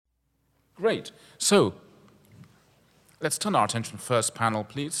Great. So, let's turn our attention first panel,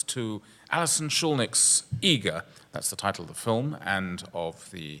 please, to Alison Schulnick's Eager. That's the title of the film and of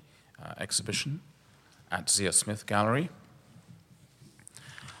the exhibition at Zia Smith Gallery.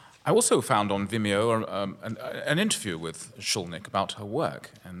 I also found on Vimeo an interview with Schulnick about her work,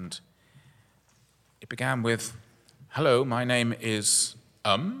 and it began with, "Hello, my name is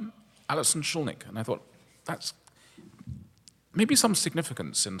Alison Schulnick," and I thought, that's maybe some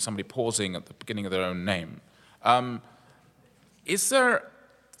significance in somebody pausing at the beginning of their own name. Is there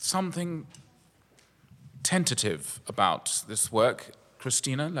something tentative about this work?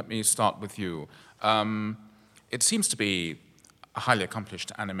 Christina, let me start with you. It seems to be a highly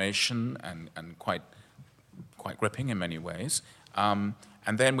accomplished animation and quite gripping in many ways. And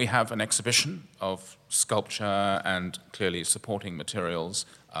then we have an exhibition of sculpture and clearly supporting materials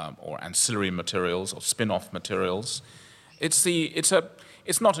or ancillary materials or spin-off materials.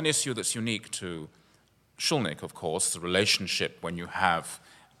 It's not an issue that's unique to Schulnick, of course, the relationship when you have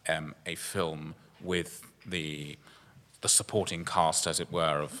a film with the supporting cast, as it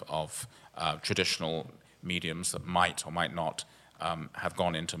were, of traditional mediums that might or might not have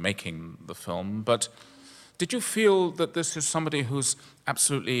gone into making the film. But did you feel that this is somebody who's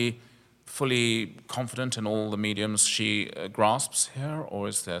absolutely fully confident in all the mediums she grasps here, or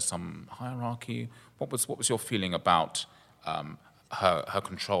is there some hierarchy? What was your feeling about her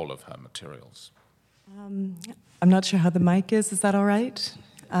control of her materials? I'm not sure how the mic is. Is that all right?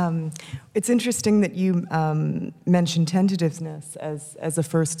 It's interesting that you mentioned tentativeness as a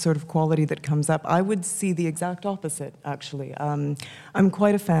first sort of quality that comes up. I would see the exact opposite, actually. I'm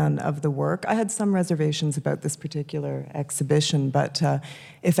quite a fan of the work. I had some reservations about this particular exhibition, but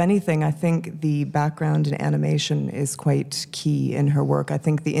if anything, I think the background in animation is quite key in her work. I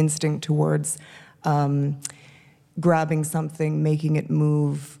think the instinct towards grabbing something, making it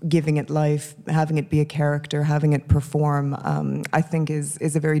move, giving it life, having it be a character, having it perform, I think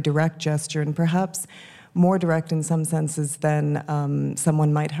is a very direct gesture, and perhaps more direct in some senses than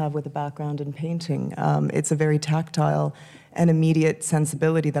someone might have with a background in painting. It's a very tactile and immediate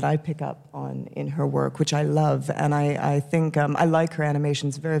sensibility that I pick up on in her work, which I love, and I think I like her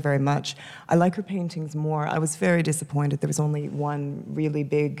animations very, very much. I like her paintings more. I was very disappointed there was only one really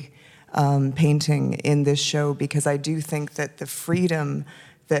big painting in this show, because I do think that the freedom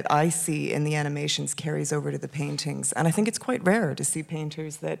that I see in the animations carries over to the paintings. And I think it's quite rare to see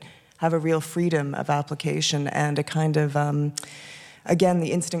painters that have a real freedom of application and a kind of, again,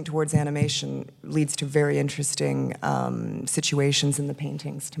 the instinct towards animation leads to very interesting situations in the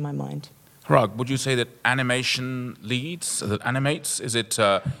paintings, to my mind. Hrang, would you say that animation leads, that animates? Is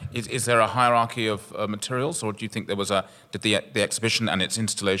there a hierarchy of materials, or do you think did the exhibition and its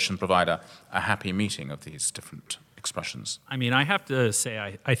installation provide a happy meeting of these different expressions? I mean, I have to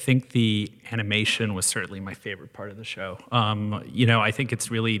say, I think the animation was certainly my favorite part of the show. I think it's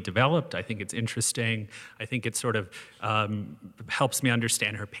really developed. I think it's interesting. I think it sort of helps me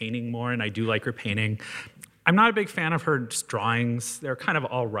understand her painting more, and I do like her painting. I'm not a big fan of her drawings. They're kind of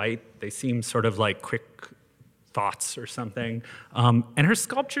all right. They seem sort of like quick thoughts or something. And her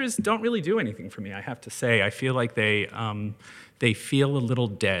sculptures don't really do anything for me, I have to say. I feel like they feel a little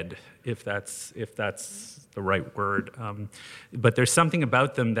dead, if that's the right word. But there's something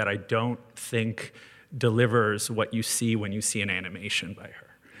about them that I don't think delivers what you see when you see an animation by her.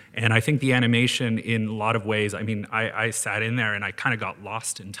 And I think the animation, in a lot of ways, I mean, I sat in there and I kind of got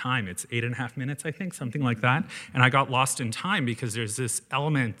lost in time. It's 8.5 minutes, I think, something like that. And I got lost in time because there's this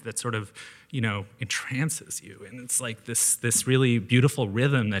element that sort of, entrances you. And it's like this really beautiful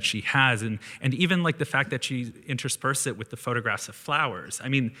rhythm that she has. And even like the fact that she interspersed it with the photographs of flowers. I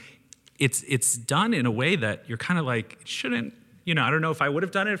mean, it's done in a way that you're kind of like, it shouldn't, I don't know if I would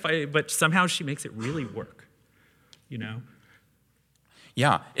have done it but somehow she makes it really work,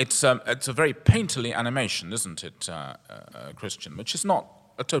 Yeah, it's a very painterly animation, isn't it, Christian? Which is not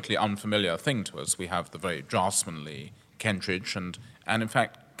a totally unfamiliar thing to us. We have the very draftsmanly Kentridge, and in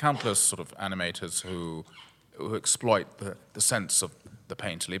fact, countless sort of animators who exploit the sense of the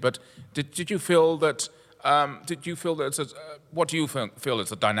painterly. But did you feel that? What do you feel is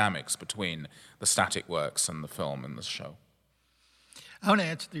the dynamics between the static works and the film in this show? I want to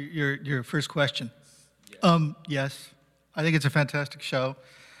answer your first question. Yes. I think it's a fantastic show,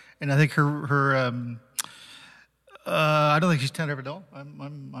 and I think her I don't think she's tentative at all.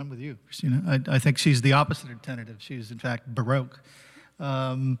 I'm with you, Christina. I think she's the opposite of tentative. She's in fact baroque,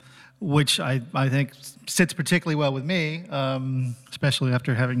 which I think sits particularly well with me, especially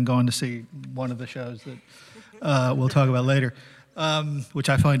after having gone to see one of the shows that we'll talk about later, which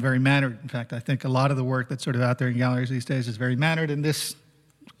I find very mannered. In fact, I think a lot of the work that's sort of out there in galleries these days is very mannered, and this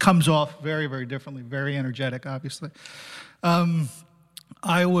comes off very, very differently, very energetic, obviously.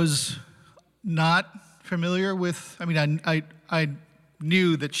 I was not familiar with, I mean, I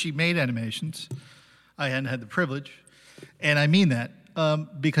knew that she made animations. I hadn't had the privilege, and I mean that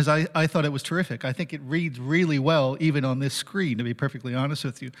because I thought it was terrific. I think it reads really well, even on this screen, to be perfectly honest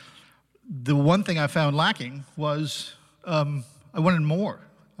with you. The one thing I found lacking was I wanted more.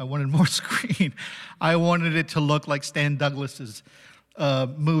 I wanted more screen. I wanted it to look like Stan Douglas's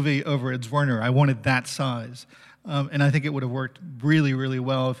movie over at Werner. I wanted that size. And I think it would have worked really, really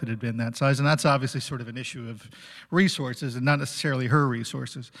well if it had been that size. And that's obviously sort of an issue of resources and not necessarily her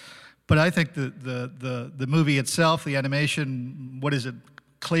resources. But I think the movie itself, the animation, what is it?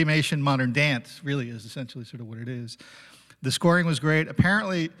 Claymation modern dance really is essentially sort of what it is. The scoring was great.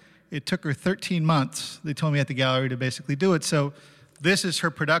 Apparently, it took her 13 months, they told me at the gallery, to basically do it. So this is her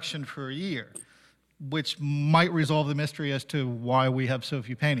production for a year, which might resolve the mystery as to why we have so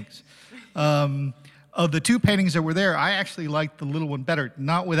few paintings. Of the two paintings that were there, I actually liked the little one better,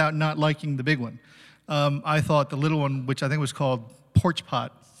 not without not liking the big one. I thought the little one, which I think was called Porch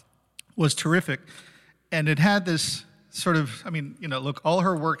Pot, was terrific. And it had this sort of, I mean, you know, look, all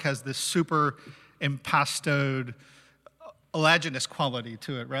her work has this super impastoed, oleaginous quality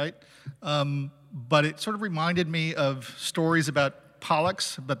to it, right? But it sort of reminded me of stories about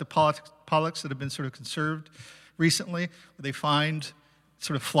pollux, about the pollux that have been sort of conserved recently, where they find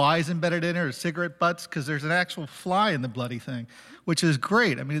sort of flies embedded in it, or cigarette butts, because there's an actual fly in the bloody thing, which is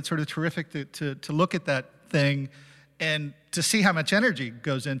great. I mean, it's sort of terrific to look at that thing and to see how much energy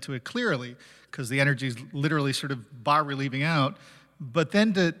goes into it clearly, because the energy is literally sort of bas-relieving out, but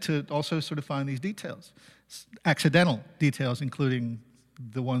then to also sort of find these details, accidental details, including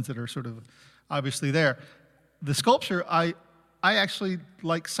the ones that are sort of obviously there. The sculpture, I actually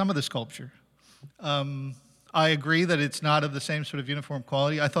like some of the sculpture. I agree that it's not of the same sort of uniform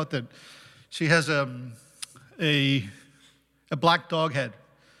quality. I thought that she has a black dog head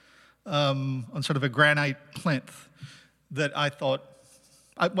on sort of a granite plinth that I thought,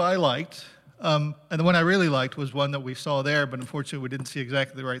 I liked. And the one I really liked was one that we saw there, but unfortunately we didn't see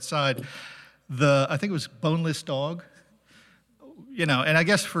exactly the right side. I think it was boneless dog, you know, and I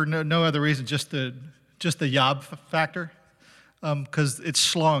guess for no other reason, just the yob factor. Because its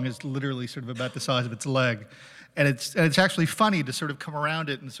schlong is literally sort of about the size of its leg. And it's actually funny to sort of come around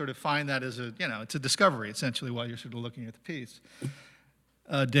it and sort of find that as a, you know, it's a discovery, essentially, while you're sort of looking at the piece.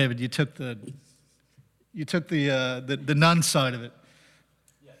 David, you took the nun side of it.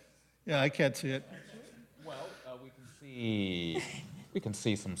 Yes. Yeah, I can't see it. Well, we can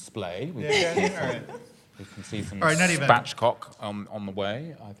see some splay. We can see some spatchcock on the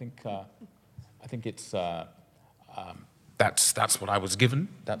way. I think it's... That's what I was given.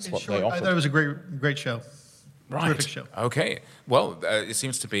 That's what they offered. I thought it was a great show. Right. Terrific show. Okay. Well, it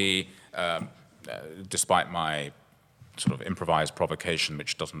seems to be, despite my sort of improvised provocation,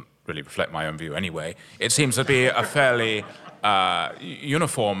 which doesn't really reflect my own view anyway, it seems to be a fairly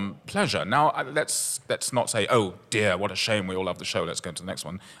uniform pleasure. Now, let's not say, oh dear, what a shame, we all love the show, let's go to the next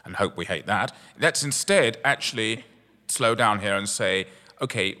one, and hope we hate that. Let's instead actually slow down here and say,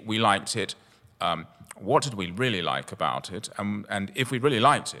 okay, we liked it. What did we really like about it? And if we really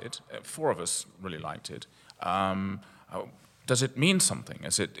liked it, four of us really liked it, does it mean something?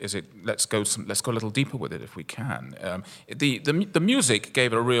 Is it? Let's go a little deeper with it if we can. The music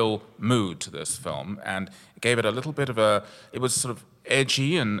gave a real mood to this film, and it gave it a little bit of a. It was sort of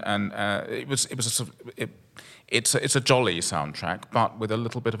edgy, and it was a sort of. It's a jolly soundtrack, but with a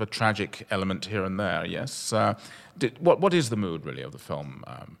little bit of a tragic element here and there. Yes. What is the mood really of the film,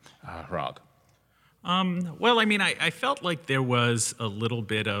 Hrang? Well, I mean, I felt like there was a little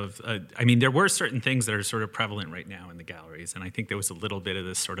bit of, there were certain things that are sort of prevalent right now in the galleries, and I think there was a little bit of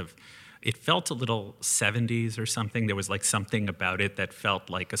this sort of, it felt a little 70s or something. There was like something about it that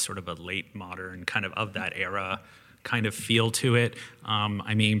felt like a sort of a late modern kind of that era kind of feel to it.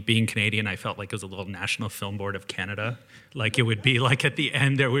 Being Canadian, I felt like it was a little National Film Board of Canada. Like it would be like at the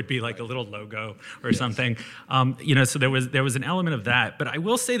end there would be like a little logo or something. So there was an element of that. But I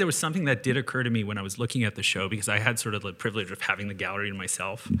will say there was something that did occur to me when I was looking at the show, because I had sort of the privilege of having the gallery to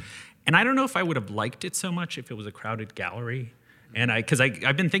myself. And I don't know if I would have liked it so much if it was a crowded gallery. And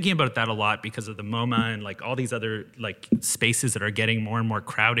I've been thinking about that a lot because of the MoMA and like all these other like spaces that are getting more and more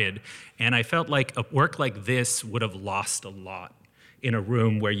crowded. And I felt like a work like this would have lost a lot in a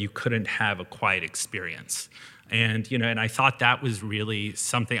room where you couldn't have a quiet experience. And and I thought that was really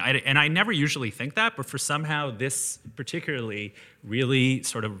something. I never usually think that, but for somehow this particularly really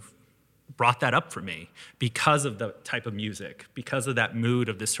sort of brought that up for me because of the type of music, because of that mood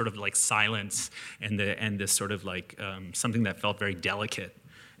of this sort of like silence and this sort of like something that felt very delicate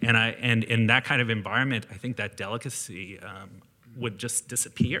And in that kind of environment, I think that delicacy would just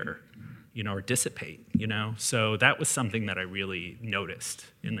disappear, or dissipate, So that was something that I really noticed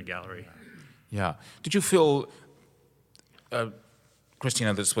in the gallery. Yeah. Did you feel,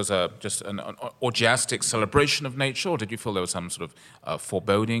 Christina, this was just an orgiastic celebration of nature, or did you feel there was some sort of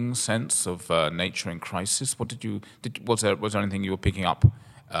foreboding sense of nature in crisis? Was there anything you were picking up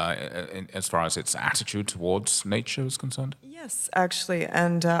as far as its attitude towards nature is concerned? Yes, actually,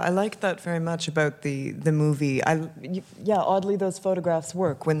 and I like that very much about the movie. Oddly, those photographs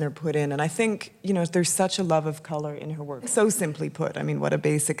work when they're put in, and I think there's such a love of color in her work. So simply put, I mean, what a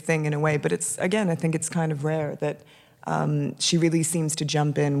basic thing in a way, but I think it's kind of rare that she really seems to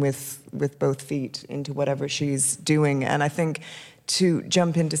jump in with both feet into whatever she's doing, and I think to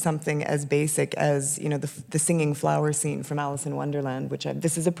jump into something as basic as the singing flower scene from Alice in Wonderland,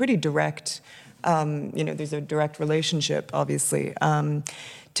 this is a pretty direct, there's a direct relationship, obviously.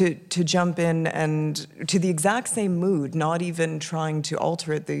 To jump in and to the exact same mood, not even trying to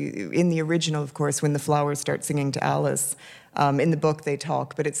alter it. In the original, of course, when the flowers start singing to Alice, in the book they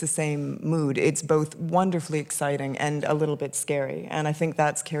talk, but it's the same mood. It's both wonderfully exciting and a little bit scary, and I think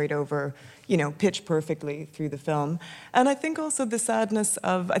that's carried over, pitch perfectly through the film. And I think also the sadness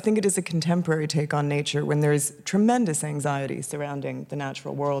I think it is a contemporary take on nature when there's tremendous anxiety surrounding the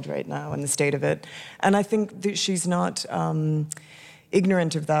natural world right now and the state of it. And I think that she's not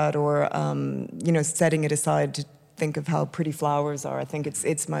ignorant of that or, setting it aside to think of how pretty flowers are. I think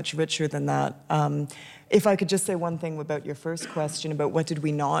it's much richer than that. If I could just say one thing about your first question about what did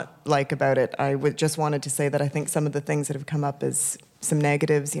we not like about it, I just wanted to say that I think some of the things that have come up as some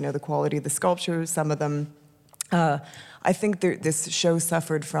negatives, the quality of the sculptures, some of them, I think this show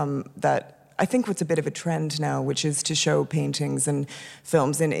suffered from that. I think what's a bit of a trend now, which is to show paintings and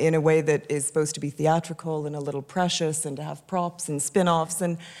films in a way that is supposed to be theatrical and a little precious and to have props and spin-offs.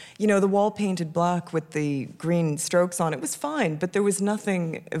 And, the wall painted black with the green strokes on it was fine, but there was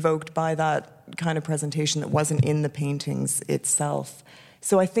nothing evoked by that kind of presentation that wasn't in the paintings itself.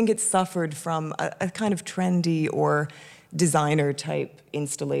 So I think it suffered from a kind of trendy or designer type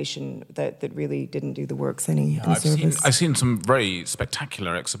installation that really didn't do the works any service. I've seen some very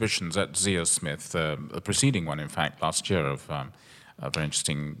spectacular exhibitions at Zia Smith, the preceding one, in fact, last year, of a very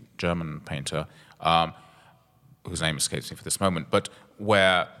interesting German painter, whose name escapes me for this moment, but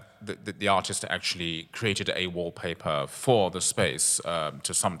where the artist actually created a wallpaper for the space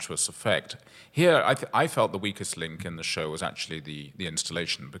to sumptuous effect. Here, I felt the weakest link in the show was actually the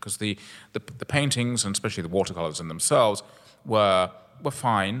installation, because the paintings, and especially the watercolors in themselves, were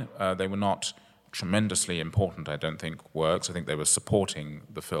fine. They were not tremendously important, I don't think, works. I think they were supporting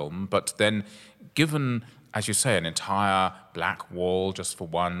the film. But then, given, as you say, an entire black wall just for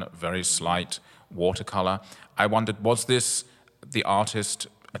one very slight watercolor, I wondered, was this the artist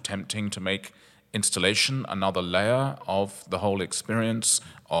attempting to make installation another layer of the whole experience,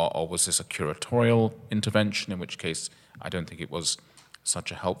 or was this a curatorial intervention, in which case I don't think it was such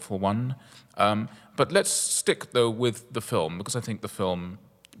a helpful one. But let's stick, though, with the film, because I think the film,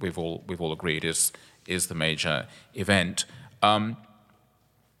 we've all agreed, is the major event. I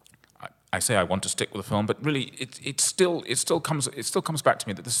say I want to stick with the film, but really it still comes back to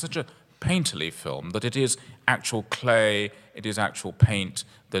me that this is such a painterly film, that it is actual clay, it is actual paint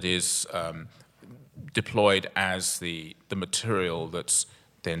that is deployed as the material that's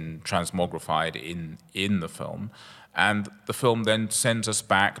then transmogrified in the film. And the film then sends us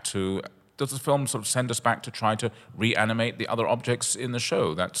back to, does the film sort of send us back to try to reanimate the other objects in the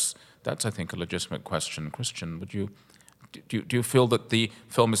show? That's I think, a legitimate question. Christian, do you feel that the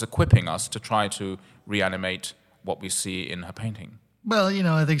film is equipping us to try to reanimate what we see in her painting? Well,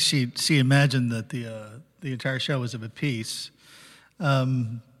 I think she imagined that the entire show was of a piece.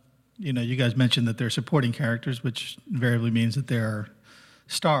 You guys mentioned that they're supporting characters, which invariably means that they're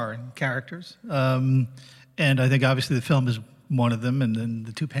star characters. And I think obviously the film is one of them, and then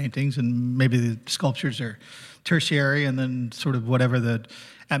the two paintings, and maybe the sculptures are tertiary, and then sort of whatever the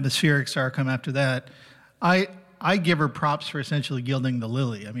atmospherics are come after that. I give her props for essentially gilding the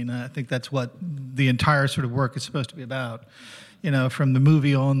lily. I mean, I think that's what the entire sort of work is supposed to be about. From the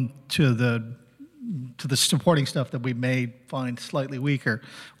movie on to the supporting stuff that we may find slightly weaker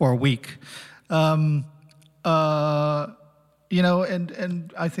or weak. And I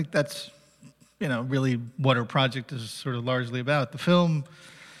think that's, really what her project is sort of largely about. The film,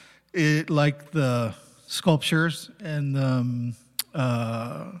 like the sculptures and the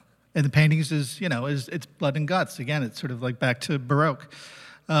paintings, is it's blood and guts. Again, it's sort of like back to Baroque.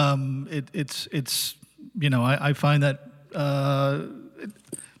 I find that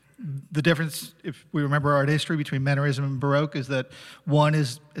the difference, if we remember art history, between Mannerism and Baroque is that one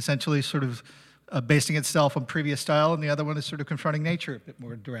is essentially sort of basing itself on previous style, and the other one is sort of confronting nature a bit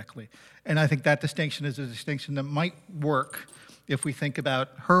more directly. And I think that distinction is a distinction that might work if we think about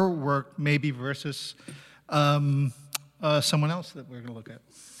her work maybe versus someone else that we're going to look at.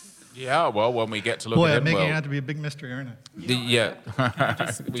 Yeah, well, when we get to look Boy, at I'm making well, it out to be a big mystery, aren't I? yeah.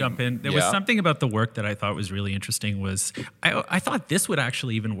 Jump in. There was something about the work that I thought was really interesting was I thought this would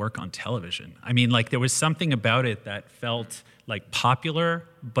actually even work on television. I mean, like there was something about it that felt like popular,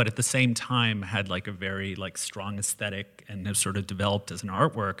 but at the same time had like a very like strong aesthetic and has sort of developed as an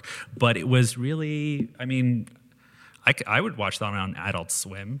artwork. But it was really, I mean, I would watch that on Adult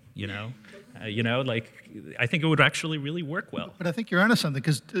Swim, you know? Like I think it would actually really work well. But I think you're onto something,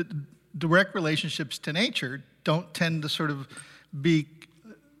 because direct relationships to nature don't tend to sort of be,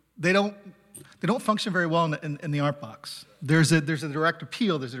 they don't function very well in the art box. There's a direct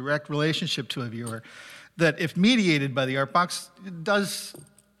appeal, there's a direct relationship to a viewer that, if mediated by the art box, it does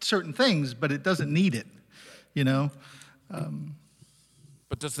certain things, but it doesn't need it, you know?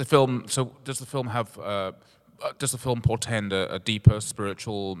 But does the film have? Does the film portend a deeper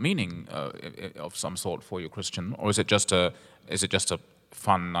spiritual meaning of some sort for you, Christian, or is it just a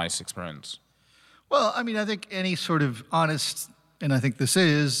fun, nice experience? Well, I mean, I think any sort of honest, and I think this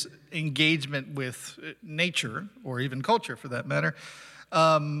is, engagement with nature, or even culture for that matter,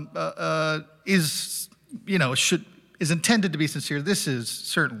 is intended to be sincere. This is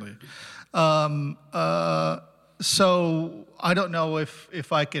certainly. So I don't know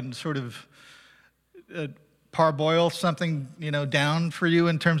if I can sort of parboil something, down for you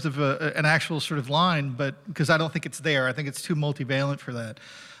in terms of an actual sort of line, but because I don't think it's there. I think it's too multivalent for that.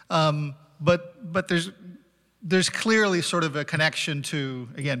 But there's clearly sort of a connection to,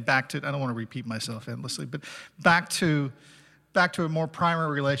 again, back to, I don't want to repeat myself endlessly, but back to a more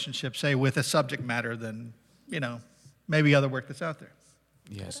primary relationship, say, with a subject matter than, maybe other work that's out there.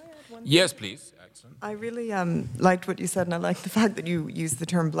 Yes. Yes, please. Excellent. I really liked what you said, and I like the fact that you used the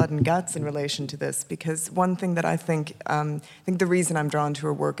term blood and guts in relation to this, because one thing that I think the reason I'm drawn to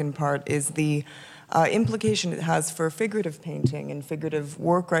her work in part is the implication it has for figurative painting and figurative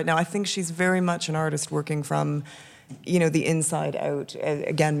work right now. I think she's very much an artist working from, the inside out.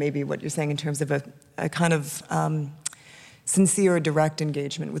 Again, maybe what you're saying in terms of a kind of sincere, direct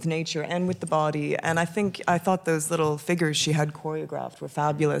engagement with nature and with the body. And I thought those little figures she had choreographed were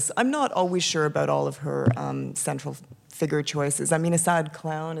fabulous. I'm not always sure about all of her central figure choices. I mean, a sad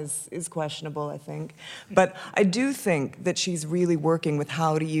clown is questionable, I think. But I do think that she's really working with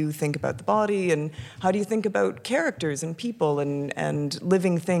how do you think about the body and how do you think about characters and people and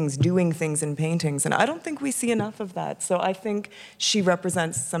living things, doing things in paintings. And I don't think we see enough of that. So I think she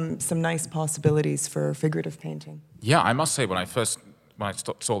represents some nice possibilities for figurative painting. Yeah, I must say, when I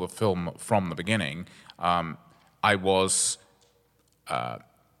saw the film from the beginning, I was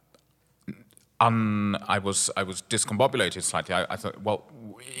discombobulated slightly. I thought, well,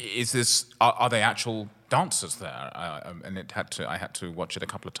 are they actual dancers there? And I had to watch it a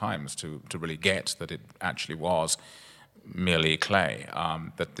couple of times to really get that it actually was merely clay.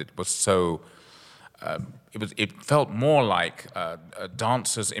 That it was so. It felt more like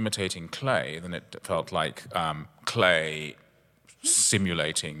dancers imitating clay than it felt like clay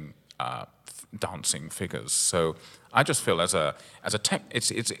simulating dancing figures. So I just feel it's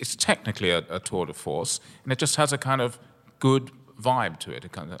technically a tour de force, and it just has a kind of good vibe to it, a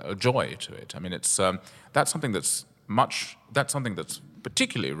kind of a joy to it. I mean, that's something that's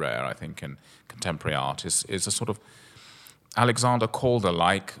particularly rare, I think, in contemporary art. Is a sort of Alexander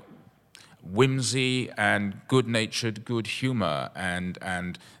Calder-like whimsy and good-natured, good humor,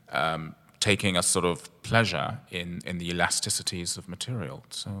 and taking a sort of pleasure in the elasticities of material.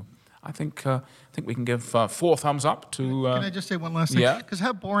 So I think we can give 4 thumbs up to. Can I just say one last thing? Yeah. Because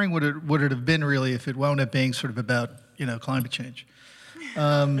how boring would it have been really if it wound up being sort of about climate change?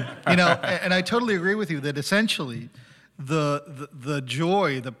 And I totally agree with you that essentially the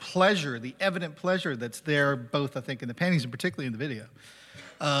joy, the pleasure, the evident pleasure that's there, both I think in the paintings and particularly in the video,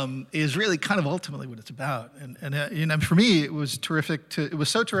 is really kind of ultimately what it's about. And for me, it was terrific. It was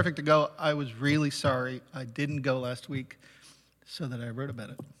so terrific to go. I was really sorry I didn't go last week, so that I wrote about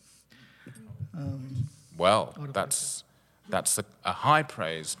it. Well, that's a high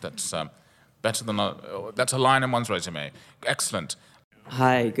praise. That's better than that's a line in one's resume. Excellent.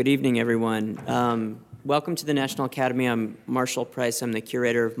 Hi, good evening, everyone. Welcome to the National Academy. I'm Marshall Price. I'm the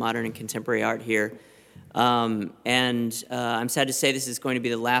curator of modern and contemporary art here. I'm sad to say this is going to be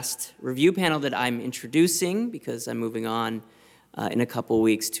the last review panel that I'm introducing because I'm moving on in a couple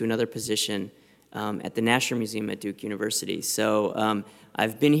weeks to another position. at the National Museum at Duke University. So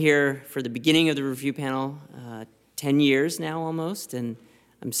I've been here for the beginning of the review panel, 10 years now almost, and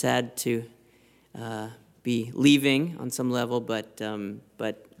I'm sad to be leaving on some level, but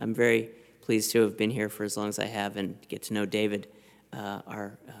I'm very pleased to have been here for as long as I have and get to know David,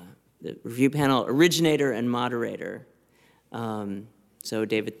 the review panel originator and moderator. So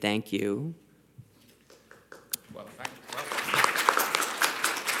David, thank you. Well, thank you.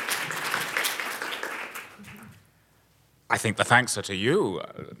 I think the thanks are to you,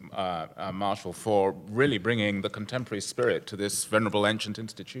 Marshall, for really bringing the contemporary spirit to this venerable ancient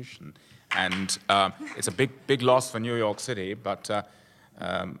institution. And it's a big loss for New York City, but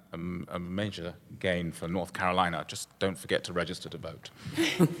a major gain for North Carolina. Just don't forget to register to vote.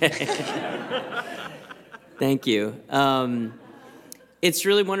 Thank you. It's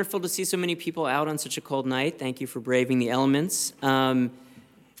really wonderful to see so many people out on such a cold night. Thank you for braving the elements.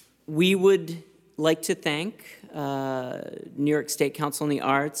 We would like to thank New York State Council on the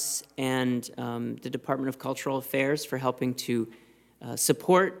Arts and the Department of Cultural Affairs for helping to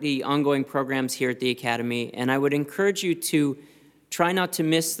support the ongoing programs here at the Academy. And I would encourage you to try not to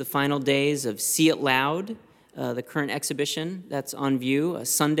miss the final days of See It Loud, the current exhibition that's on view.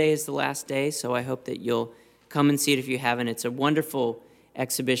 Sunday is the last day, so I hope that you'll come and see it if you haven't. It's a wonderful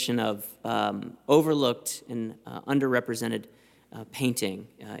exhibition of overlooked and underrepresented painting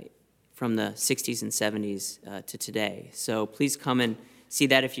from the 60s and 70s to today. So please come and see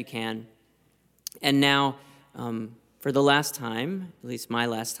that if you can. And now, for the last time, at least my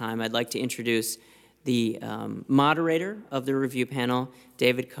last time, I'd like to introduce the moderator of the review panel,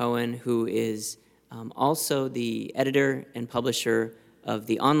 David Cohen, who is also the editor and publisher of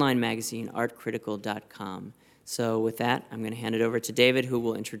the online magazine artcritical.com. So with that, I'm going to hand it over to David, who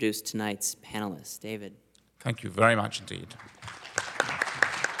will introduce tonight's panelists. David. Thank you very much indeed.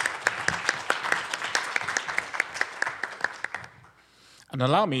 And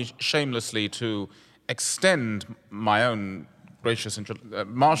allow me shamelessly to extend my own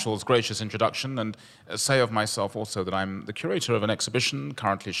Marshall's gracious introduction and say of myself also that I'm the curator of an exhibition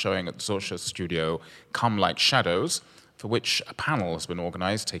currently showing at the Sorsha studio, Come Like Shadows, for which a panel has been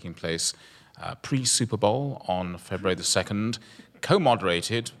organized taking place pre-Super Bowl on February the 2nd,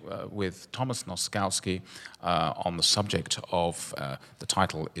 co-moderated with Thomas Noskowski on the subject of, the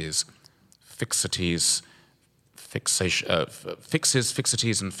title is Fixes,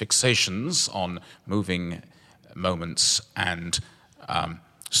 Fixities and Fixations on Moving Moments and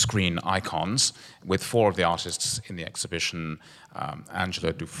Screen Icons, with four of the artists in the exhibition,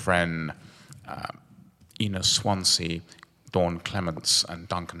 Angela Dufresne, Ina Swansea, Dawn Clements, and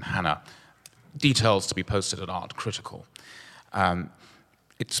Duncan Hanna. Details to be posted at Art Critical.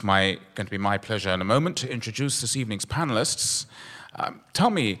 It's going to be my pleasure in a moment to introduce this evening's panelists. Tell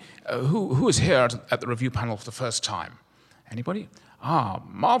me, who is here at the review panel for the first time? Anybody? Ah,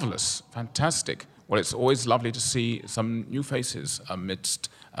 marvelous, fantastic. Well, it's always lovely to see some new faces amidst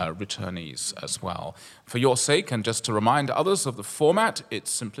returnees as well. For your sake, and just to remind others of the format,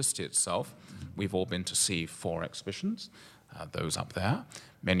 it's simplicity itself. We've all been to see 4 exhibitions, those up there.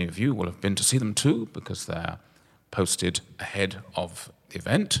 Many of you will have been to see them too, because they're posted ahead of the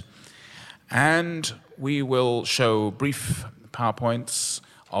event. And we will show brief PowerPoints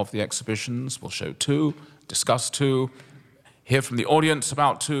of the exhibitions. We'll show 2, discuss 2, hear from the audience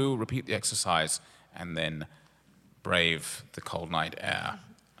about 2, repeat the exercise, and then brave the cold night air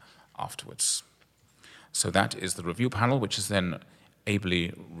afterwards. So that is the review panel, which is then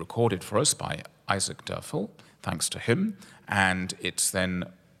ably recorded for us by Isaac Durfel, thanks to him, and it's then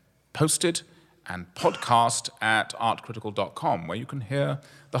posted and podcast at artcritical.com, where you can hear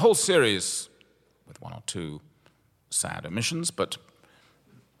the whole series with 1 or 2 sad omissions, but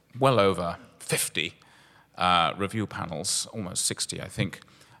well over 50 review panels, almost 60, I think,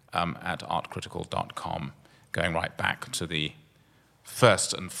 at artcritical.com, going right back to the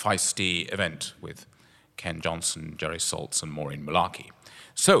first and feisty event with Ken Johnson, Jerry Saltz, and Maureen Malarkey.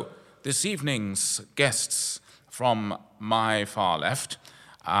 So, this evening's guests from my far left,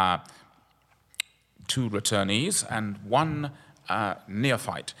 2 returnees and 1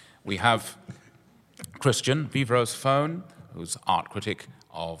 neophyte. We have Christian Viveros-Faune, who's art critic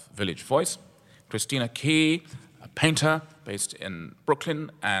of Village Voice, Christina Key, a painter based in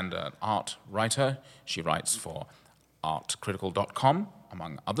Brooklyn and an art writer. She writes for artcritical.com,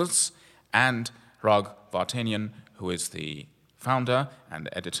 among others, and Hrang Vartanian, who is the founder and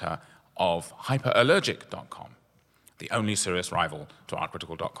editor of hyperallergic.com, the only serious rival to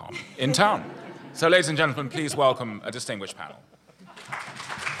artcritical.com in town. So, ladies and gentlemen, please welcome a distinguished panel.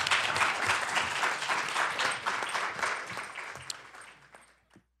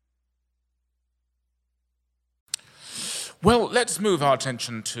 Well, let's move our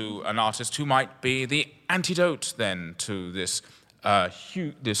attention to an artist who might be the antidote then to this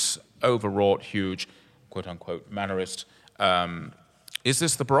this overwrought, huge, quote-unquote, mannerist. Is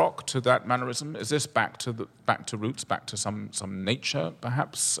this the Baroque to that mannerism? Is this back to roots, back to some nature,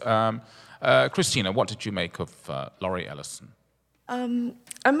 perhaps? Christina, what did you make of Laurie Ellison?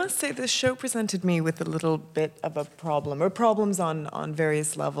 I must say this show presented me with a little bit of a problem, or problems on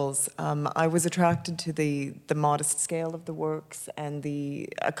various levels. I was attracted to the modest scale of the works and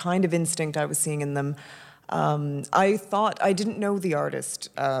a kind of instinct I was seeing in them. I didn't know the artist,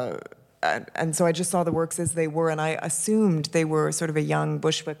 and so I just saw the works as they were, and I assumed they were sort of a young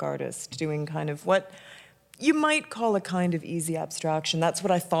Bushwick artist doing kind of what you might call a kind of easy abstraction. That's what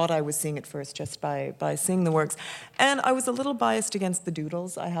I thought I was seeing at first, just by seeing the works. And I was a little biased against the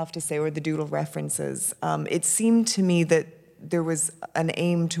doodles, I have to say, or the doodle references. It seemed to me that there was an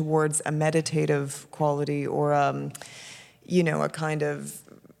aim towards a meditative quality, or a kind of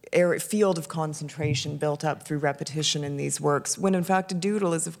field of concentration built up through repetition in these works, when in fact a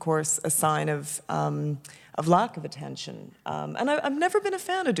doodle is, of course, a sign of lack of attention. And I've never been a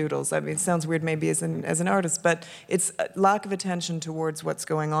fan of doodles. I mean, it sounds weird maybe as an artist, but it's a lack of attention towards what's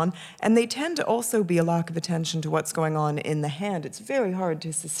going on. And they tend to also be a lack of attention to what's going on in the hand. It's very hard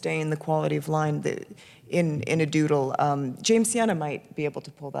to sustain the quality of line in a doodle. James Sienna might be able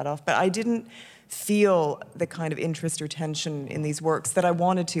to pull that off, but I didn't feel the kind of interest or tension in these works that I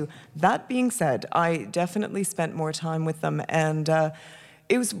wanted to. That being said, I definitely spent more time with them, and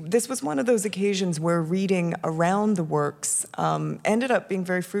this was one of those occasions where reading around the works ended up being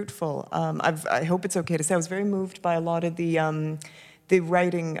very fruitful. I hope it's okay to say I was very moved by a lot of the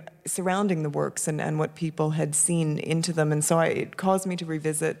writing surrounding the works and what people had seen into them, and so it caused me to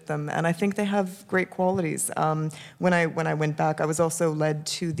revisit them, and I think they have great qualities. When I went back, I was also led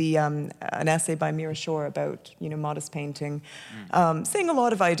to an essay by Mira Shore about modest painting, saying a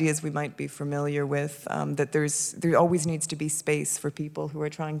lot of ideas we might be familiar with, that there always needs to be space for people who are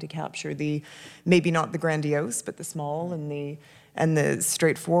trying to capture maybe not the grandiose, but the small and the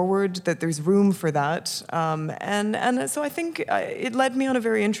straightforward, that there's room for that. And so I think it led me on a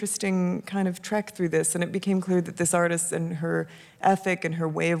very interesting kind of trek through this, and it became clear that this artist and her ethic and her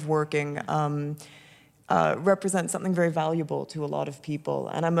way of working represent something very valuable to a lot of people.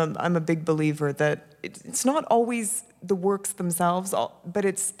 And I'm a big believer that it's not always the works themselves, but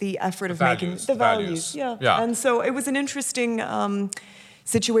it's the effort of making the values. Yeah. And so it was an interesting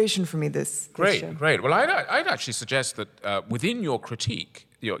situation for me, this show. Great. Well, I'd actually suggest that within your critique,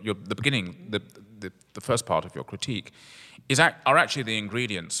 the beginning, the first part of your critique, are actually the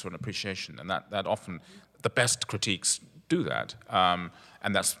ingredients for an appreciation, and that often the best critiques do that,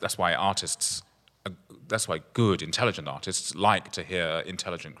 and that's why artists, that's why good, intelligent artists like to hear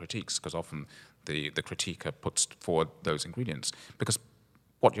intelligent critiques, because often the critiquer puts forward those ingredients, because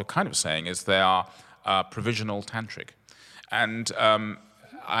what you're kind of saying is they are provisional tantric, and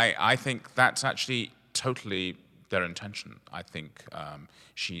I think that's actually totally their intention. I think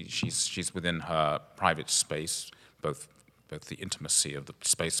she's within her private space, both the intimacy of the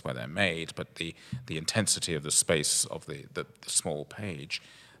space where they're made, but the intensity of the space of the small page.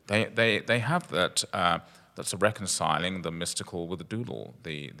 They have that. That's a reconciling the mystical with the doodle,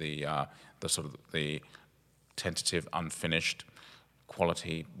 the sort of the tentative, unfinished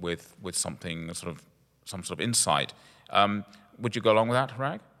quality with something some sort of insight. Would you go along with that,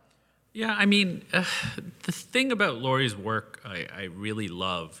 Hrang? Yeah, I mean, the thing about Laurie's work I really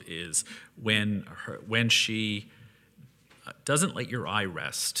love is when she doesn't let your eye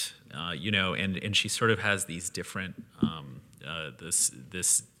rest, and she sort of has these different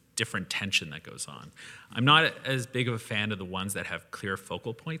this different tension that goes on. I'm not as big of a fan of the ones that have clear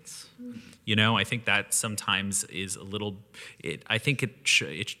focal points. I think that sometimes is a little. I think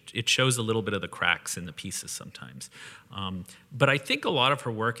it shows a little bit of the cracks in the pieces sometimes. But I think a lot of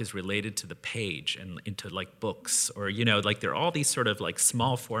her work is related to the page and into like books, or there are all these sort of like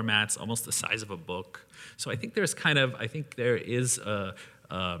small formats, almost the size of a book. So I think there is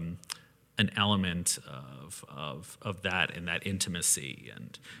an element of that and that intimacy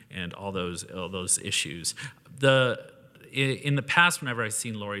and all those issues. In the past, whenever I've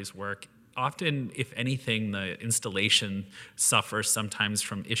seen Laurie's work, often, if anything, the installation suffers sometimes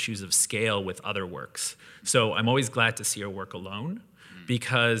from issues of scale with other works. So I'm always glad to see her work alone,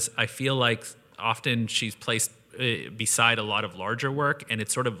 because I feel like often she's placed beside a lot of larger work, and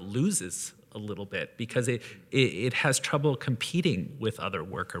it sort of loses a little bit because it has trouble competing with other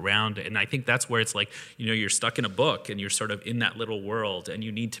work around it. And I think that's where it's like, you're stuck in a book and you're sort of in that little world, and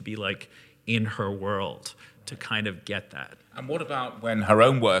you need to be like in her world to kind of get that. And what about when her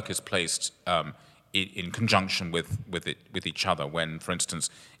own work is placed in conjunction with each other. When, for instance,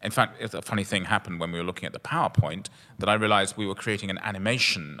 in fact, a funny thing happened when we were looking at the PowerPoint, that I realized we were creating an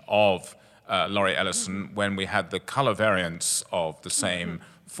animation of Laurie Ellison when we had the color variants of the same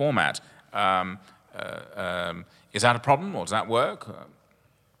format. Is that a problem, or does that work?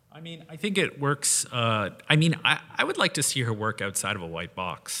 I mean, I think it works. I would like to see her work outside of a white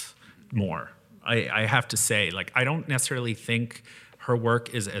box more. I have to say, like, I don't necessarily think her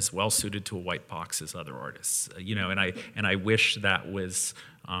work is as well suited to a white box as other artists, and I wish that was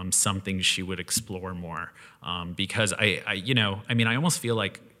something she would explore more, because I almost feel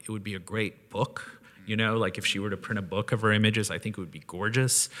like it would be a great book. Like if she were to print a book of her images, I think it would be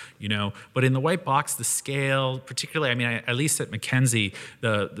gorgeous, But in the white box, the scale, particularly, at least at Mackenzie,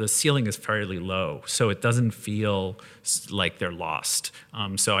 the ceiling is fairly low, so it doesn't feel like they're lost.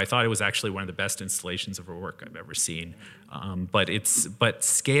 So I thought it was actually one of the best installations of her work I've ever seen. But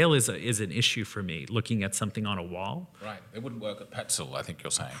scale is an issue for me, looking at something on a wall. Right, it wouldn't work at Petzl, I think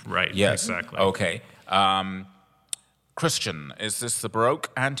you're saying. Right, yes. Exactly. Okay. Christian, is this the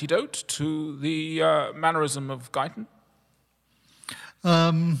Baroque antidote to the mannerism of Guyton?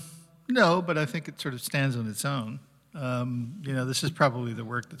 No, but I think it sort of stands on its own. This is probably the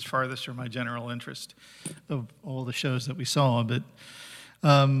work that's farthest from my general interest of all the shows that we saw. But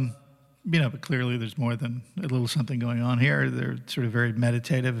but clearly there's more than a little something going on here. They're sort of very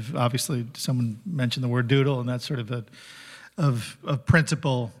meditative. Obviously, someone mentioned the word doodle, and that's sort of of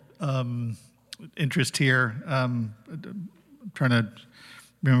principle. Interest here. I'm trying to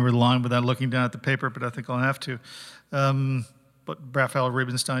remember the line without looking down at the paper, but I think I'll have to. But Raphael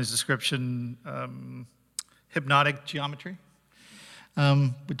Rubinstein's description, hypnotic geometry,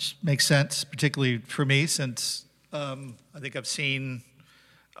 which makes sense, particularly for me, since I think I've seen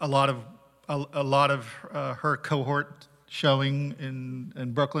a lot of her cohort showing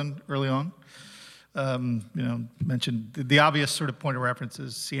in Brooklyn early on. Mentioned the obvious sort of point of reference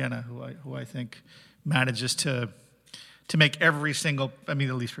is Sienna, who I think manages to make every single, at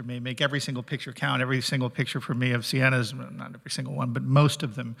least for me, make every single picture count. Every single picture for me of Sienna's, not every single one, but most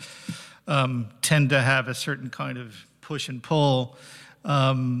of them tend to have a certain kind of push and pull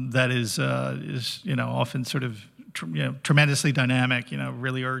that is often sort of tremendously dynamic,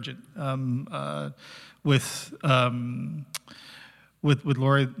 really urgent. With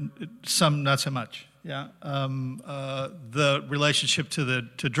Laurie, some not so much. Yeah, the relationship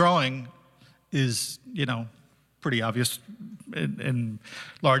to drawing is pretty obvious in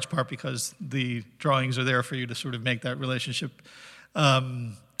large part because the drawings are there for you to sort of make that relationship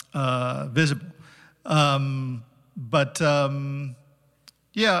visible. I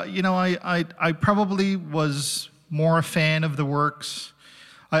probably was more a fan of the works.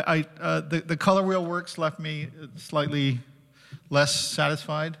 The color wheel works left me slightly less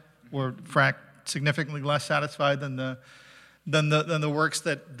satisfied, or significantly less satisfied than the works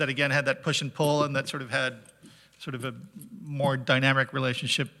that again had that push and pull and that sort of had sort of a more dynamic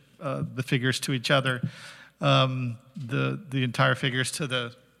relationship, the figures to each other, the entire figures to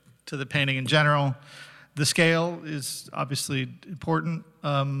the painting in general. The scale is obviously important.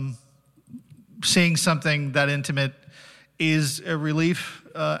 Seeing something that intimate is a relief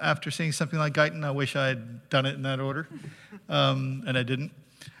after seeing something like Guyton. I wish I had done it in that order. And I didn't.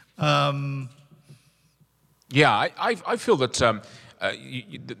 I feel that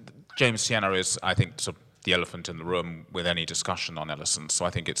James Sienna is, I think, sort of the elephant in the room with any discussion on Ellison. So I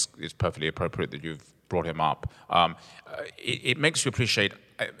think it's perfectly appropriate that you've brought him up. It makes you appreciate.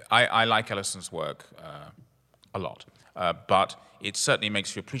 I like Ellison's work a lot, but it certainly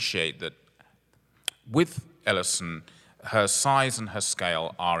makes you appreciate that with Ellison, her size and her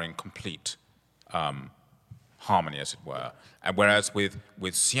scale are in complete harmony, as it were. And whereas with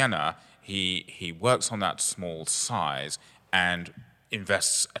Sienna, he works on that small size and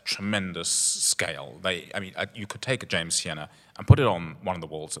invests a tremendous scale. You could take a James Sienna and put it on one of the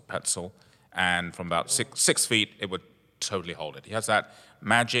walls at Petzl, and from about 6 feet, it would totally hold it. He has that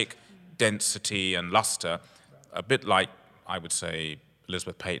magic density and luster, a bit like, I would say,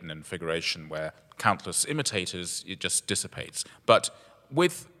 Elizabeth Peyton in Figuration, where countless imitators, it just dissipates. But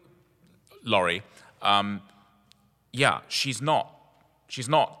with Laurie, she's not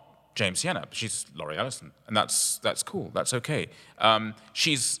James Sienna, but she's Laurie Ellison, and that's cool. That's okay.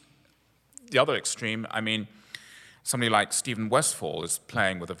 She's the other extreme. I mean, somebody like Stephen Westfall is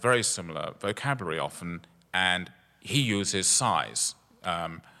playing with a very similar vocabulary often, and he uses size.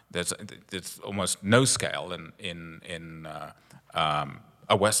 There's almost no scale in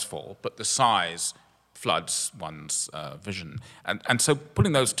a Westfall, but the size floods one's vision. And so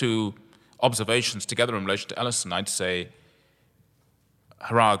putting those two observations together in relation to Ellison, I'd say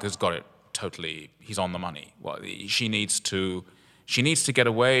Hrang has got it he's on the money. Well, she needs to get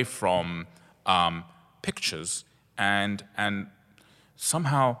away from pictures and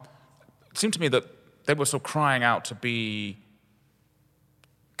somehow it seemed to me that they were sort of crying out to be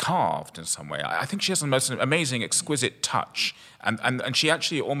carved in some way. I think she has the most amazing, exquisite touch, and she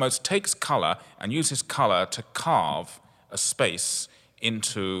actually almost takes color and uses color to carve a space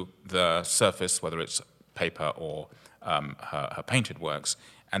into the surface, whether it's paper or her painted works.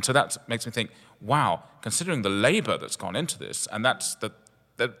 And so that makes me think, wow, considering the labor that's gone into this, and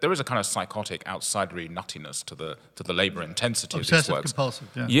there is a kind of psychotic outsidery nuttiness to the labor intensity of these works. Obsessive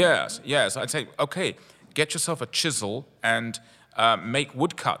compulsive, yeah. Yes. I'd say, okay, get yourself a chisel and make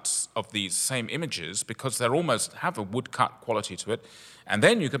woodcuts of these same images, because they almost have a woodcut quality to it, and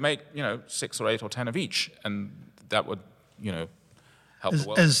then you could make 6 or 8 or 10 of each, and that would help the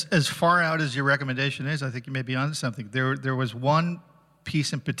world. As far out as your recommendation is, I think you may be onto something. There was one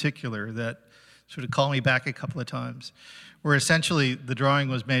piece in particular that sort of called me back a couple of times, where essentially the drawing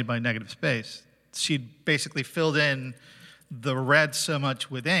was made by negative space. She'd basically filled in the red so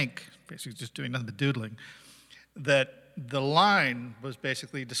much with ink, basically just doing nothing but doodling, that the line was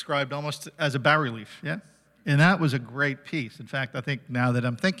basically described almost as a bas-relief, yeah? And that was a great piece. In fact, I think now that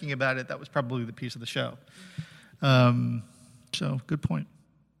I'm thinking about it, that was probably the piece of the show. So, good point.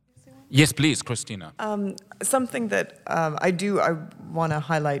 Yes, please, Christina. Something that I want to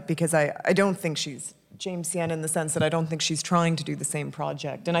highlight, because I don't think she's Jamesian in the sense that I don't think she's trying to do the same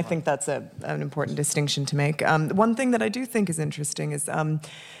project, and I think that's an important distinction to make. One thing that I do think is interesting is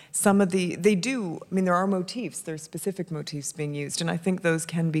some of there are motifs, there are specific motifs being used, and I think those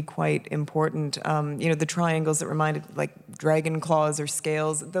can be quite important. The triangles that reminded, like dragon claws or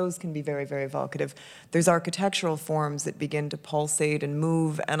scales, those can be very, very evocative. There's architectural forms that begin to pulsate and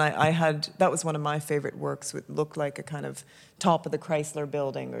move, and that was one of my favorite works. It looked like a kind of top of the Chrysler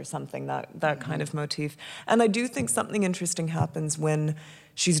building or something, that kind of motif. And I do think something interesting happens when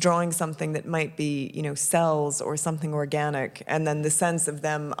she's drawing something that might be, cells or something organic, and then the sense of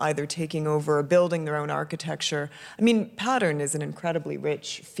them either taking over or building their own architecture. I mean, pattern is an incredibly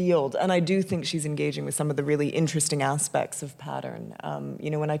rich field, and I do think she's engaging with some of the really interesting aspects of pattern.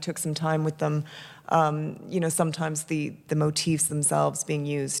 When I took some time with them, sometimes the motifs themselves being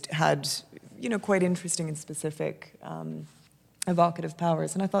used had, quite interesting and specific evocative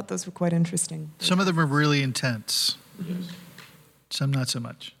powers, and I thought those were quite interesting. Some of them are really intense. Yes. Some not so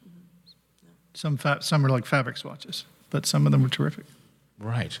much. Some are like fabric swatches, but some of them were terrific.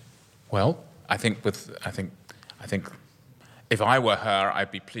 Right. Well, I think if I were her,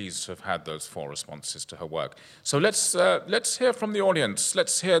 I'd be pleased to have had those 4 responses to her work. So let's hear from the audience.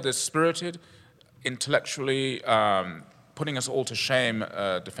 Let's hear this spirited, intellectually putting us all to shame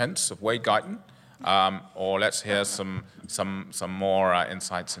defense of Wade Guyton, or let's hear some more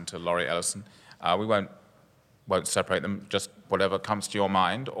insights into Laurie Ellison. We won't separate them, just whatever comes to your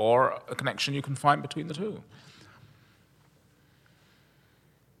mind, or a connection you can find between the two.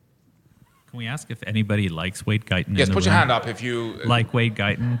 Can we ask if anybody likes Wade Guyton? Yes, put your hand up if you... like Wade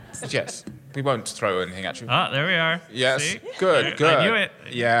Guyton? Yes. We won't throw anything at you. Ah, there we are. Yes. See? Good. I knew it.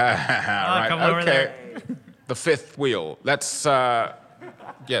 Yeah, right. Come over there. The 5th wheel. Let's,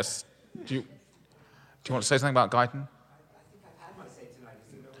 yes. Do you want to say something about Guyton?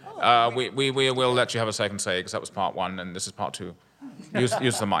 We will let you have a second say, because that was part 1 and this is part 2.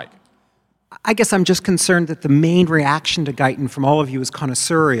 Use the mic. I guess I'm just concerned that the main reaction to Guyton from all of you is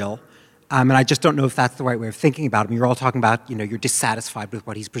connoisseurial, and I just don't know if that's the right way of thinking about him. You're all talking about, you're dissatisfied with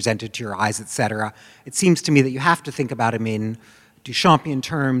what he's presented to your eyes, etc. It seems to me that you have to think about him in Duchampian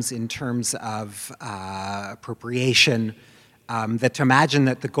terms, in terms of appropriation, that to imagine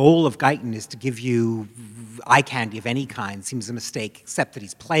that the goal of Guyton is to give you eye candy of any kind seems a mistake, except that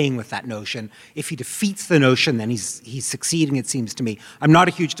he's playing with that notion. If he defeats the notion, then he's succeeding, it seems to me. I'm not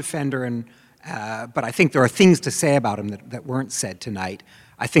a huge defender, but I think there are things to say about him that weren't said tonight.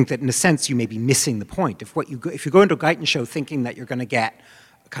 I think that in a sense you may be missing the point. If you go into a Guyton show thinking that you're going to get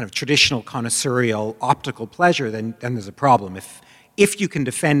a kind of traditional connoisseurial optical pleasure, then there's a problem. If you can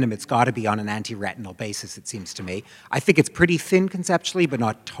defend him, it's got to be on an anti-retinal basis, it seems to me. I think it's pretty thin conceptually, but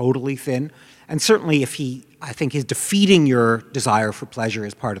not totally thin. And certainly I think his defeating your desire for pleasure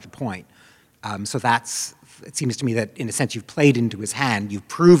is part of the point. So it seems to me that in a sense you've played into his hand, you've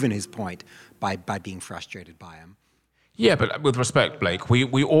proven his point by being frustrated by him. Yeah, but with respect, Blake,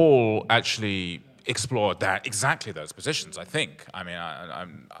 we all actually explored exactly those positions, I think. I mean,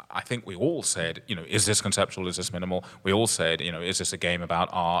 I think we all said, is this conceptual, is this minimal? We all said, is this a game about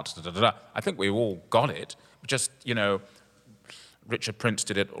art? I think we all got it. Just, Richard Prince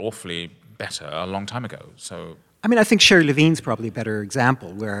did it awfully better a long time ago. So I mean, I think Sherry Levine's probably a better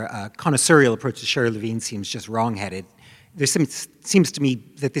example, where a connoisseurial approach to Sherry Levine seems just wrong-headed. There seems to me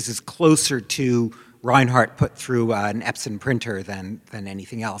that this is closer to Reinhardt put through an Epson printer than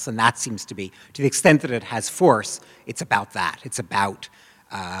anything else, and that seems to be, to the extent that it has force, it's about that. It's about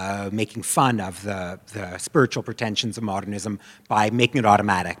making fun of the spiritual pretensions of modernism by making it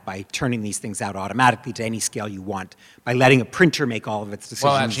automatic, by turning these things out automatically to any scale you want, by letting a printer make all of its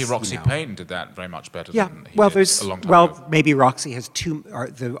decisions. Well, actually, Roxy Payne did that very much better than he did a long time ago. Maybe Roxy has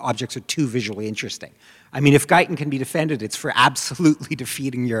the objects are too visually interesting. I mean, if Guyton can be defended, it's for absolutely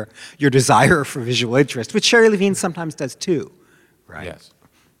defeating your desire for visual interest, which Sherry Levine sometimes does too, right? Yes.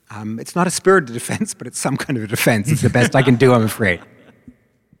 It's not a spirited defense, but it's some kind of a defense. It's the best I can do, I'm afraid.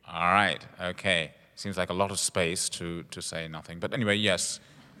 All right, okay. Seems like a lot of space to say nothing. But anyway, yes.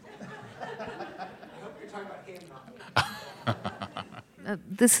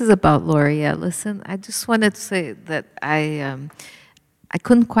 This is about Laurie Ellison. I just wanted to say that I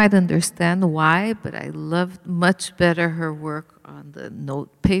couldn't quite understand why, but I loved much better her work on the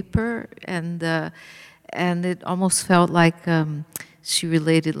note paper, and it almost felt like she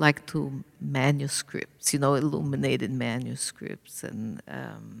related like to manuscripts, illuminated manuscripts,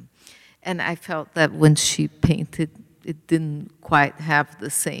 and I felt that when she painted, it didn't quite have the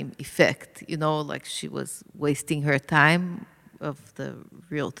same effect, like she was wasting her time of the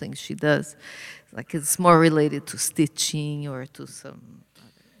real things she does. Like it's more related to stitching or to some.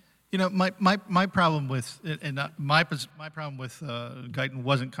 My problem with my problem with Guyton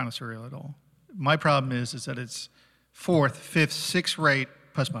wasn't connoisseurial at all. My problem is that it's fourth, fifth, sixth rate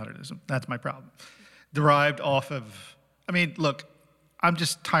postmodernism. That's my problem. Derived off of. I mean, look, I'm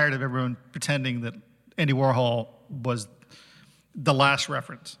just tired of everyone pretending that Andy Warhol was the last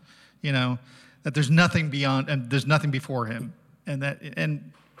reference. That there's nothing beyond and there's nothing before him, it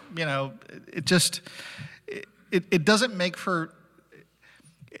just it doesn't make for.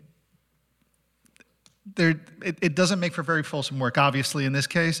 It doesn't make for very fulsome work. Obviously, in this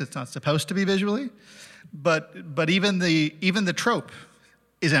case, it's not supposed to be visually, but even the trope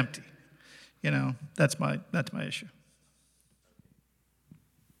is empty. That's my issue.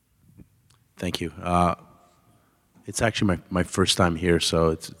 Thank you. It's actually my first time here, so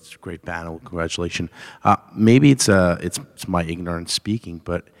it's a great panel. Congratulations. Maybe it's my ignorance speaking,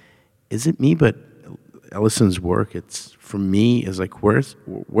 but is it me? But Ellison's work, for me, is like, where's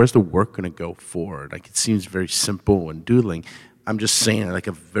the work going to go forward? Like, it seems very simple and doodling. I'm just saying, like,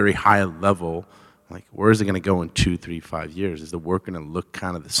 a very high level, like, where is it going to go in 2, 3, 5 years? Is the work going to look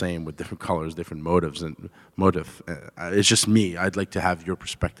kind of the same with different colors, different motives, and motive? It's just me. I'd like to have your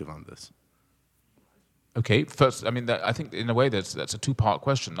perspective on this. Okay, first, I think in a way that's a two-part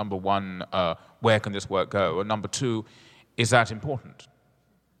question. Number one, where can this work go? And number two, is that important?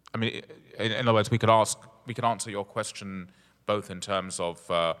 I mean, in other words, we could answer your question both in terms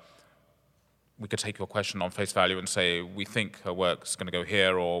of, we could take your question on face value and say, we think her work's going to go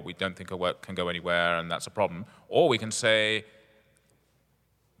here, or we don't think her work can go anywhere, and that's a problem. Or we can say,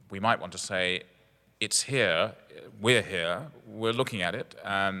 we might want to say, it's here, we're looking at it,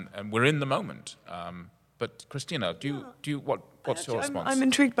 and we're in the moment. But Christina, what's your response? I'm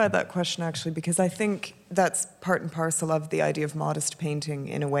intrigued by that question, actually, because I think that's part and parcel of the idea of modest painting,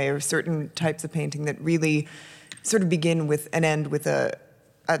 in a way, or certain types of painting that really sort of begin with and end with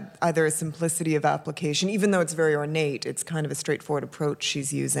either a simplicity of application. Even though it's very ornate, it's kind of a straightforward approach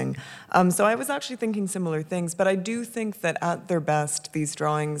she's using. So I was actually thinking similar things, but I do think that at their best, these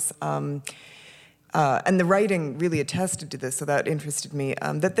drawings, and the writing really attested to this, so that interested me,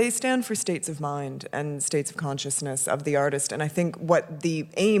 that they stand for states of mind and states of consciousness of the artist. And I think what the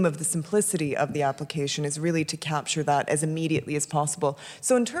aim of the simplicity of the application is really to capture that as immediately as possible.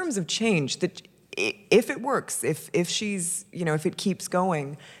 So in terms of change, that if it works, if it keeps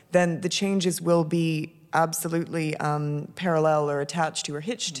going, then the changes will be absolutely parallel or attached to or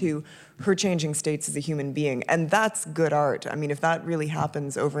hitched to her changing states as a human being. And that's good art. I mean, if that really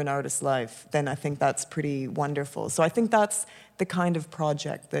happens over an artist's life, then I think that's pretty wonderful. So I think that's the kind of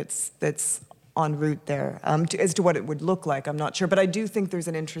project that's en route there. As to what it would look like, I'm not sure. But I do think there's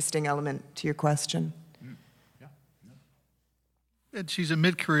an interesting element to your question. And she's a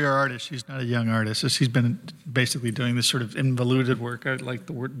mid-career artist. She's not a young artist. So she's been basically doing this sort of involuted work. I like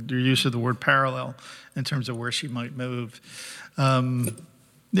your use of the word parallel in terms of where she might move.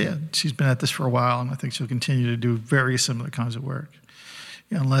 She's been at this for a while, and I think she'll continue to do very similar kinds of work,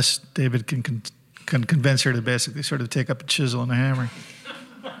 unless David can convince her to basically sort of take up a chisel and a hammer.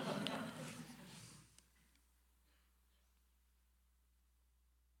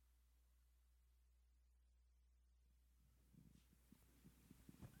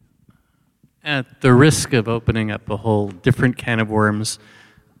 At the risk of opening up a whole different can of worms,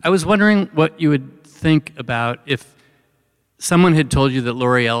 I was wondering what you would think about if someone had told you that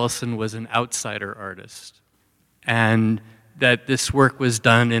Laurie Ellison was an outsider artist and that this work was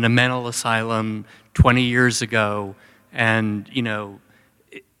done in a mental asylum 20 years ago, and, you know,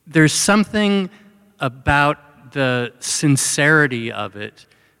 there's something about the sincerity of it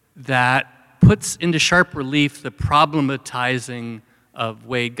that puts into sharp relief the problematizing of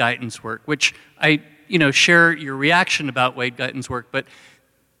Wade Guyton's work, which I, share your reaction about Wade Guyton's work, but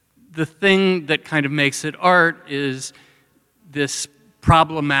the thing that kind of makes it art is this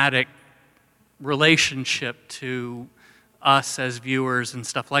problematic relationship to us as viewers and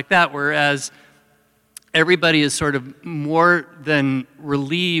stuff like that, whereas everybody is sort of more than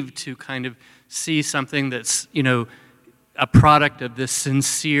relieved to kind of see something that's, a product of this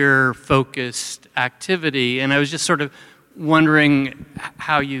sincere, focused activity. And I was just sort of wondering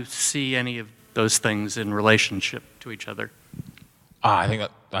how you see any of those things in relationship to each other. I think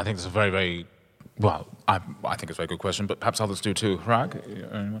it's a very, very, well, I think it's a very good question, but perhaps others do too. Hrang?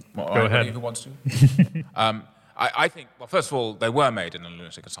 Go ahead. Who wants to? I think, well, first of all, they were made in a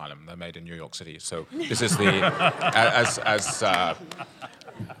lunatic asylum. They're made in New York City. So this is the,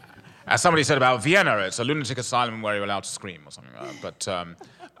 as somebody said about Vienna, it's a lunatic asylum where you're allowed to scream or something, but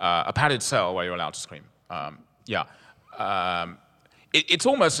a padded cell where you're allowed to scream. It's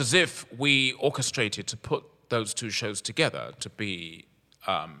almost as if we orchestrated to put those two shows together to be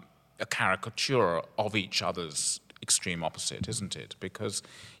a caricature of each other's extreme opposite, isn't it? Because,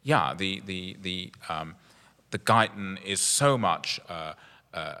 the Guyton is so much a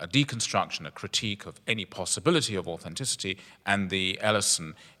deconstruction, a critique of any possibility of authenticity, and the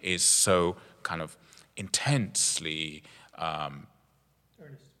Ellison is so kind of intensely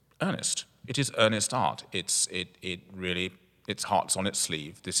earnest. It is earnest art. It really, its heart's on its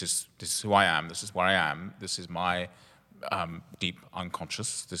sleeve. This is who I am. This is where I am. This is my deep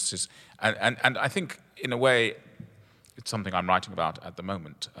unconscious. This is, and I think in a way, it's something I'm writing about at the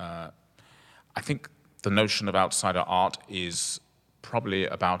moment. I think the notion of outsider art is probably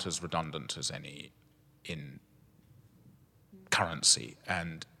about as redundant as any in currency.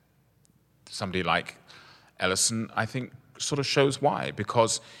 And somebody like Ellison, I think, sort of shows why.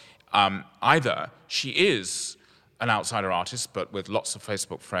 Because either she is an outsider artist, but with lots of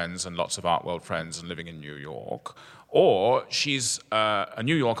Facebook friends and lots of art world friends and living in New York, or she's a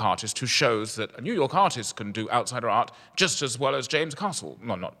New York artist who shows that a New York artist can do outsider art just as well as James Castle.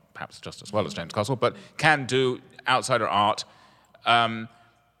 Well, not perhaps just as well as James Castle, but can do outsider art.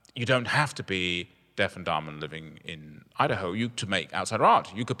 You don't have to be deaf and dumb and living in Idaho to make outsider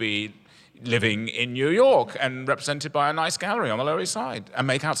art. You could be living in New York and represented by a nice gallery on the Lower East Side and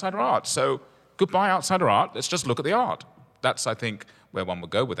make outsider art. So goodbye outsider art, let's just look at the art. That's, I think, where one would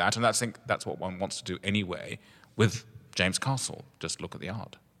go with that, and I think that's what one wants to do anyway with James Castle, just look at the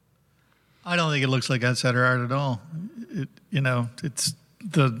art. I don't think it looks like outsider art at all. It's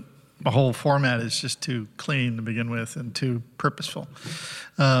the whole format is just too clean to begin with and too purposeful.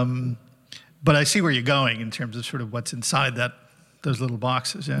 But I see where you're going in terms of sort of what's inside those little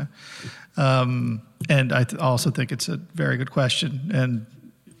boxes, yeah. And I also think it's a very good question. And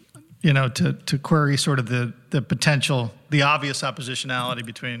to query sort of the potential, the obvious oppositionality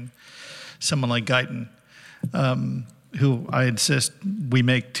between someone like Guyton, who I insist we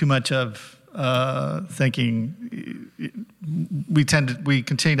make too much of, thinking we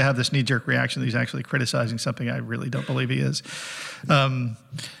continue to have this knee-jerk reaction that he's actually criticizing something I really don't believe he is.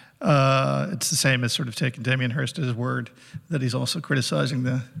 It's the same as sort of taking Damien Hirst at his word that he's also criticizing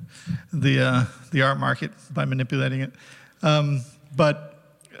the art market by manipulating it.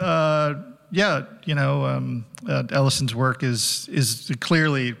 Ellison's work is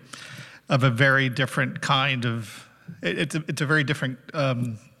clearly of a very different kind of. It's a very different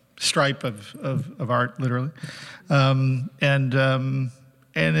stripe of art, literally, and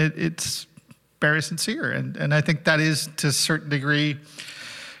it's very sincere, and I think that is to a certain degree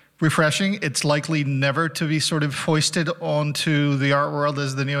refreshing. It's likely never to be sort of foisted onto the art world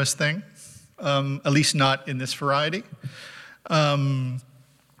as the newest thing, at least not in this variety. And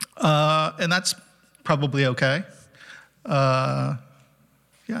that's probably okay. I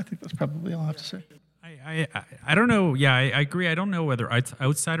think that's probably all I have to say. I don't know. Yeah, I agree. I don't know whether it's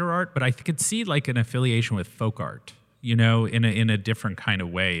outsider art, but I could see like an affiliation with folk art, in a different kind of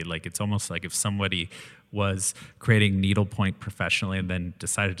way. Like it's almost like if somebody was creating needlepoint professionally and then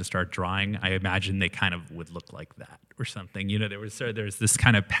decided to start drawing, I imagine they kind of would look like that or something. You know, there's this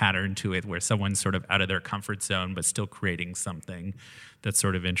kind of pattern to it where someone's sort of out of their comfort zone but still creating something that's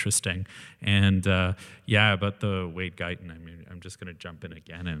sort of interesting. And about the Wade Guyton, I mean, I'm just going to jump in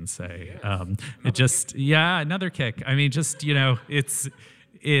again and say, another kick. I mean, just, you know,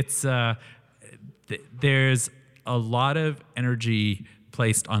 there's a lot of energy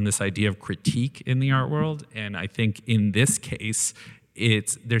placed on this idea of critique in the art world, and I think in this case,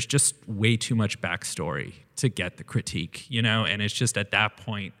 there's just way too much backstory to get the critique, you know, and it's just at that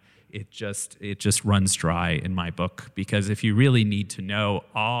point, it just runs dry in my book, because if you really need to know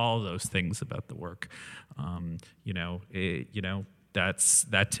all those things about the work,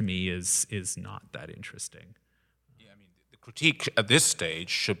 that to me is not that interesting. Yeah, I mean, the critique at this stage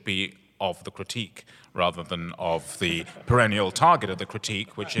should be of the critique rather than of the perennial target of the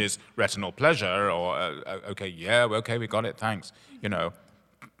critique, which is retinal pleasure, or okay, we got it, thanks. You know,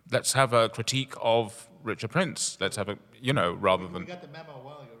 let's have a critique of Richard Prince. Let's have rather than. We got the memo a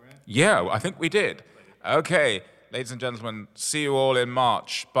while ago, right? Yeah, I think we did. Okay, ladies and gentlemen, see you all in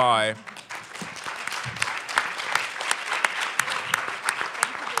March. Bye.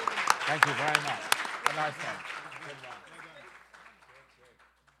 Thank you very much. A nice one.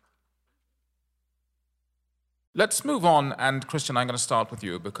 Let's move on, and Christian, I'm going to start with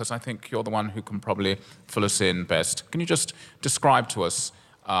you because I think you're the one who can probably fill us in best. Can you just describe to us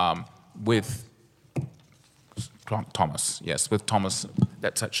with Thomas? Yes, with Thomas.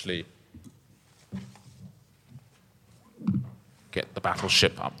 Let's actually get the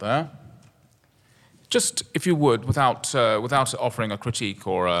battleship up there. Just, if you would, without offering a critique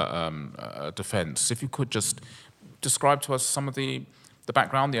or a defense, if you could just describe to us some of the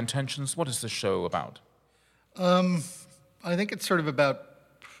background, the intentions. What is this show about? I think it's sort of about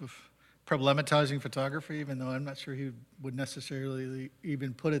problematizing photography, even though I'm not sure he would necessarily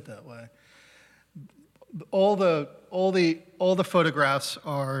even put it that way. All the photographs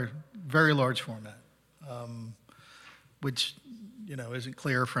are very large format, which isn't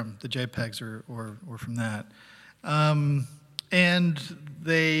clear from the JPEGs or from that, and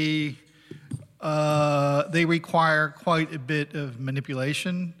they require quite a bit of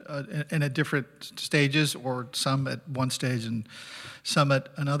manipulation and at different stages, or some at one stage and some at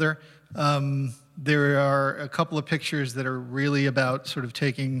another. There are a couple of pictures that are really about sort of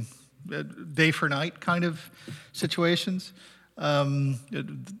taking day for night kind of situations.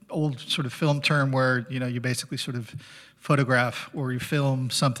 Old sort of film term where you basically sort of photograph or you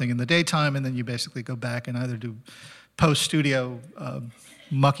film something in the daytime and then you basically go back and either do post-studio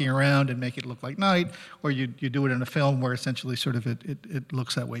mucking around and make it look like night, or you do it in a film where essentially sort of it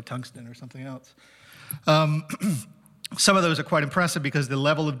looks that way, tungsten or something else. Some of those are quite impressive because the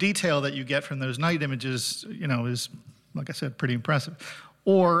level of detail that you get from those night images, is, like I said, pretty impressive.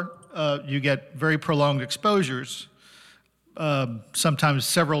 Or you get very prolonged exposures, sometimes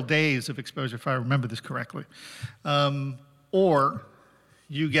several days of exposure, if I remember this correctly. Or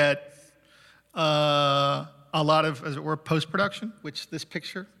you get a lot of, as it were, post-production, which this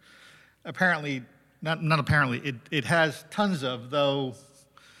picture apparently, not apparently, it has tons of, though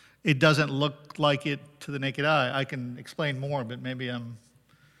it doesn't look like it to the naked eye. I can explain more, but maybe I'm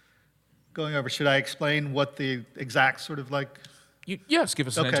going over. Should I explain what the exact sort of like? Yes, give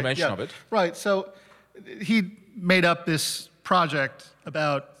us an intimation of it. Right, so he made up this project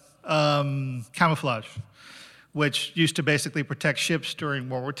about camouflage, which used to basically protect ships during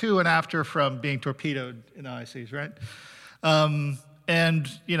World War II and after from being torpedoed in the high seas, right? And,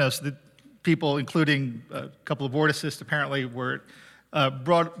 so the people, including a couple of vorticists, apparently were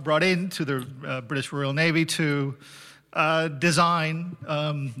brought into the British Royal Navy to design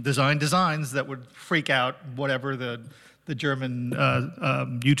designs that would freak out whatever the German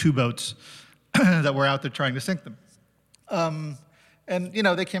U-2 boats that were out there trying to sink them. And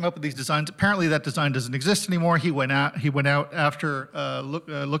they came up with these designs. Apparently, that design doesn't exist anymore. He went out after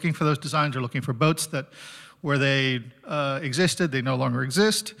looking for those designs, or looking for boats where they existed. They no longer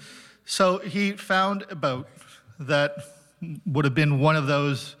exist. So he found a boat that would have been one of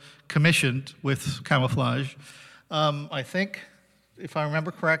those commissioned with camouflage. I think, if I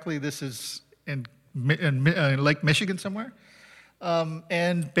remember correctly, this is in Lake Michigan somewhere,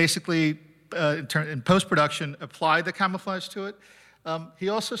 and basically in post-production applied the camouflage to it. He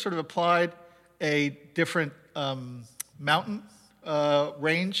also sort of applied a different mountain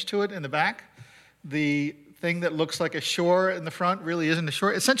range to it in the back. The thing that looks like a shore in the front really isn't a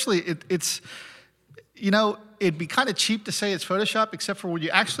shore. Essentially, it's it'd be kind of cheap to say it's Photoshop, except for when you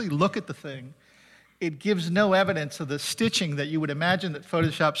actually look at the thing, it gives no evidence of the stitching that you would imagine that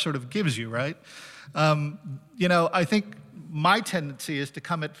Photoshop sort of gives you, right? You know, I think my tendency is to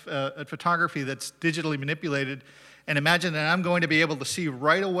come at photography that's digitally manipulated and imagine that I'm going to be able to see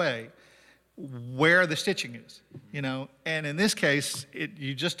right away where the stitching is, you know? And in this case,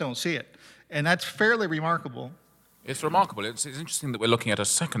 you just don't see it. And that's fairly remarkable. It's remarkable. It's interesting that we're looking at a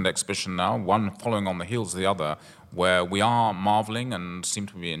second exhibition now, one following on the heels of the other, where we are marveling and seem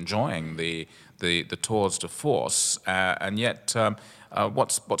to be enjoying the tours de force, and yet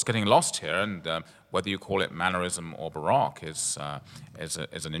what's getting lost here, and whether you call it mannerism or Baroque is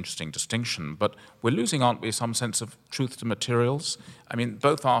an interesting distinction. But we're losing, aren't we, some sense of truth to materials? I mean,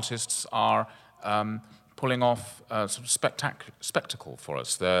 both artists are pulling off sort of spectacle for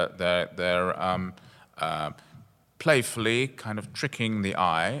us. They're playfully kind of tricking the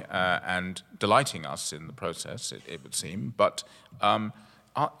eye and delighting us in the process, it would seem. But am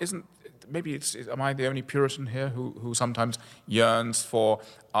I the only Puritan here who sometimes yearns for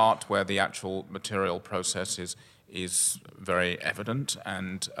art where the actual material process is very evident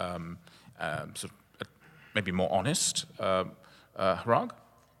and sort of maybe more honest? Hrang?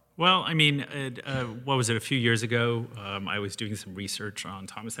 Well, I mean, what was it, a few years ago, I was doing some research on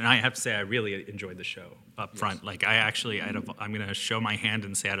Thomas, and I have to say I really enjoyed the show up front. Yes. Like, I'm going to show my hand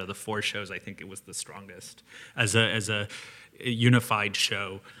and say out of the 4 shows, I think it was the strongest as a unified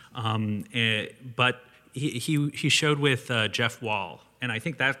show. But he showed with Jeff Wall, and I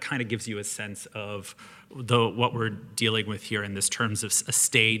think that kind of gives you a sense of what we're dealing with here in this terms of a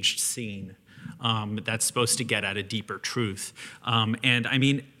staged scene that's supposed to get at a deeper truth. And I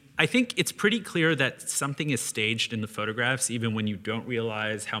mean, I think it's pretty clear that something is staged in the photographs, even when you don't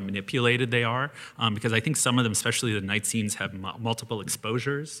realize how manipulated they are, because I think some of them, especially the night scenes, have multiple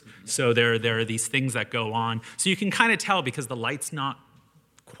exposures. So there are these things that go on. So you can kind of tell because the light's not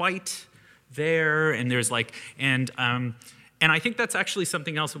quite there, and there's like, and I think that's actually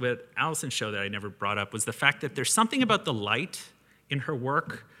something else with Alison's show that I never brought up, was the fact that there's something about the light in her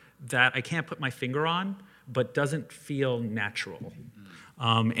work that I can't put my finger on, but doesn't feel natural.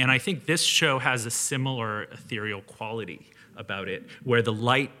 And I think this show has a similar ethereal quality about it, where the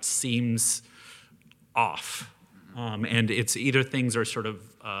light seems off. And it's either things are sort of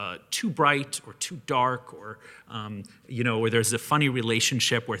too bright or too dark, or where there's a funny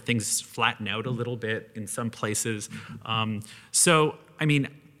relationship where things flatten out a little bit in some places. So, I mean,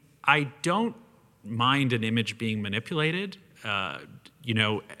 I don't mind an image being manipulated.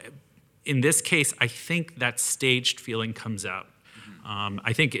 In this case, I think that staged feeling comes out.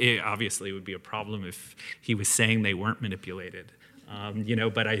 I think obviously it would be a problem if he was saying they weren't manipulated,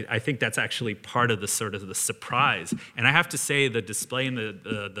 but I think that's actually part of the sort of the surprise. And I have to say the display in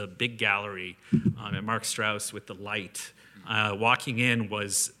the big gallery at Mark Strauss with the light, walking in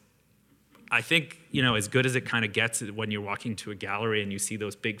was, I think, as good as it kind of gets when you're walking to a gallery and you see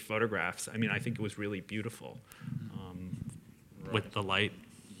those big photographs. I mean, I think it was really beautiful with the light.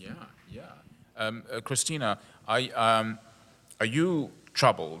 Yeah. Christina, are you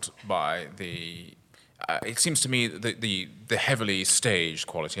troubled by the? It seems to me the heavily staged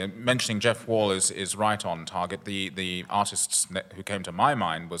quality. Mentioning Jeff Wall is right on target. The artists who came to my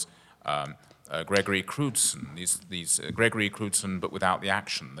mind was Gregory Crutzen. These Gregory Crutzen, but without the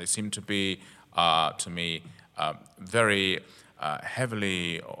action. They seem to be to me very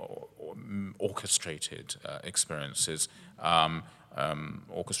heavily orchestrated experiences,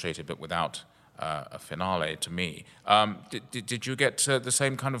 orchestrated but without a finale to me. Did you get the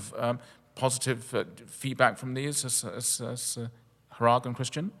same kind of positive feedback from these as Hrang and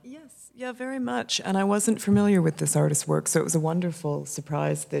Christian? Yes, yeah, very much. And I wasn't familiar with this artist's work, so it was a wonderful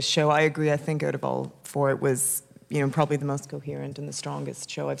surprise, this show. I agree, I think out of all 4, it was probably the most coherent and the strongest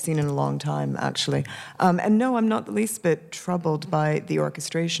show I've seen in a long time, actually. And no, I'm not the least bit troubled by the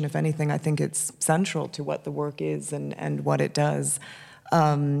orchestration. If anything, I think it's central to what the work is and what it does.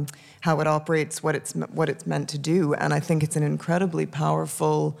 How it operates, what it's meant to do, and I think it's an incredibly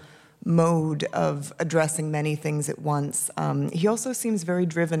powerful mode of addressing many things at once. He also seems very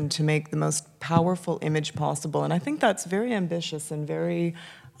driven to make the most powerful image possible, and I think that's very ambitious and very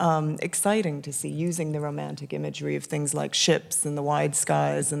exciting to see, using the romantic imagery of things like ships and the wide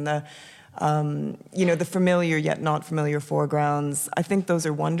skies and the familiar yet not familiar foregrounds. I think those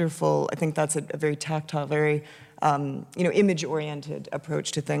are wonderful. I think that's a very tactile, very image-oriented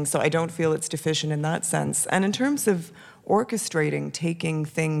approach to things. So I don't feel it's deficient in that sense. And in terms of orchestrating, taking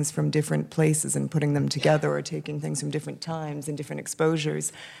things from different places and putting them together, or taking things from different times and different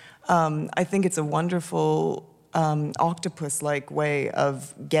exposures, I think it's a wonderful octopus-like way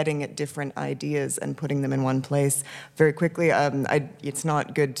of getting at different ideas and putting them in one place very quickly. It's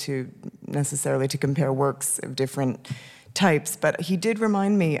not good to necessarily to compare works of different types, but he did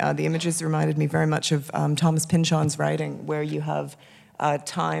remind me, the images reminded me very much of Thomas Pynchon's writing, where you have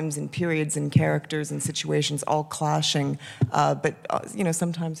times and periods and characters and situations all clashing, but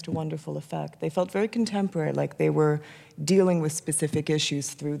sometimes to wonderful effect. They felt very contemporary, like they were dealing with specific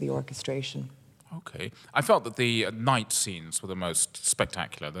issues through the orchestration. Okay. I felt that the night scenes were the most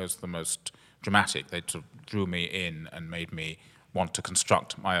spectacular. Those were the most dramatic. They sort of drew me in and made me want to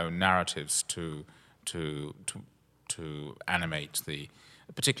construct my own narratives to animate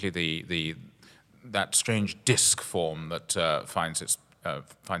particularly that strange disc form that finds its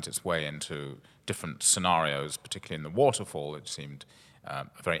way into different scenarios, particularly in the waterfall. It seemed a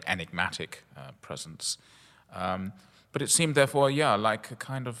very enigmatic presence. But it seemed, therefore, like a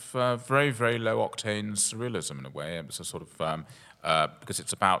kind of very, very low-octane surrealism in a way. It was a sort of, because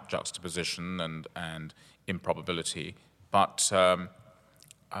it's about juxtaposition and improbability. But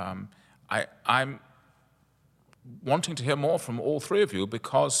I'm wanting to hear more from all three of you,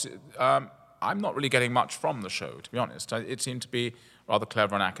 because I'm not really getting much from the show, to be honest. It seemed to be rather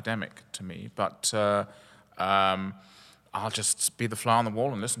clever and academic to me, but I'll just be the fly on the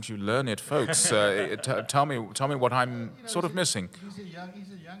wall and listen to you learned folks. Tell me what I'm sort of missing. He's a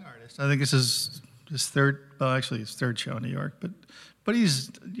young artist. I think this is his third show in New York, but he's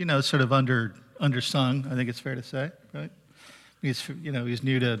sort of undersung. I think it's fair to say, right? He's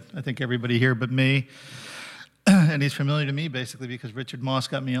new to I think everybody here but me. And he's familiar to me basically because Richard Moss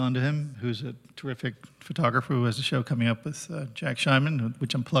got me onto him, who's a terrific photographer who has a show coming up with Jack Scheinman,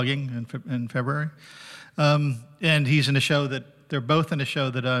 which I'm plugging in February. And he's in a show they're both in a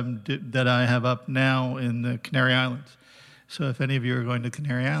show that I have up now in the Canary Islands. So if any of you are going to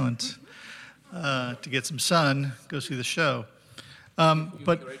Canary Islands to get some sun, go see the show.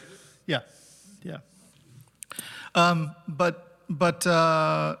 Yeah.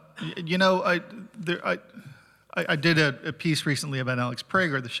 I did a piece recently about Alex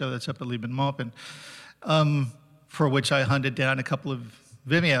Prager, the show that's up at Liebman Maupin, for which I hunted down a couple of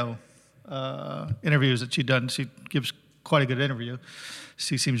Vimeo interviews that she'd done. She gives quite a good interview.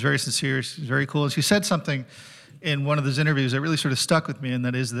 She seems very sincere. She's very cool. And she said something in one of those interviews that really sort of stuck with me, and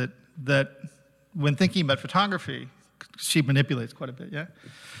that is that when thinking about photography, she manipulates quite a bit, yeah?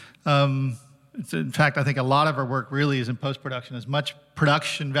 In fact, I think a lot of her work really is in post-production. As much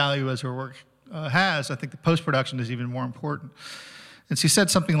production value as her work has, I think the post-production is even more important. And she said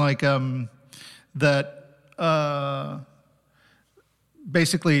something like that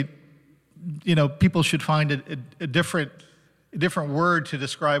basically, people should find a different word to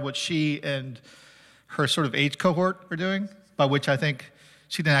describe what she and her sort of age cohort are doing, by which I think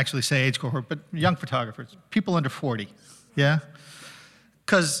she didn't actually say age cohort, but young photographers, people under 40, yeah?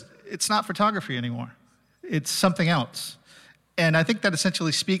 Because it's not photography anymore. It's something else. And I think that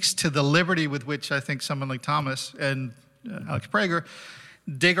essentially speaks to the liberty with which I think someone like Thomas and Alex Prager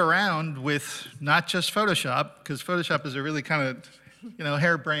dig around with not just Photoshop, because Photoshop is a really kind of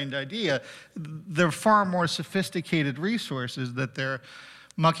harebrained idea. They're far more sophisticated resources that they're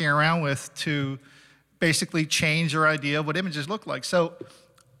mucking around with to basically change your idea of what images look like. So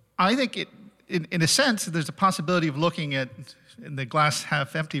I think in a sense, there's a possibility of looking at, in the glass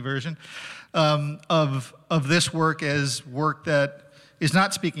half empty version, of this work as work that is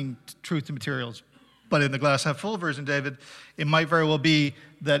not speaking truth to materials. But in the glass half full version, David, it might very well be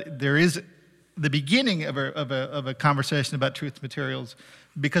that there is the beginning of a conversation about truth to materials,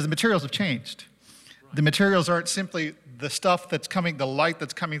 because the materials have changed. The materials aren't simply the stuff that's coming, the light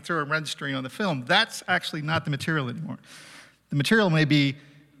that's coming through and registering on the film. That's actually not the material anymore. The material may be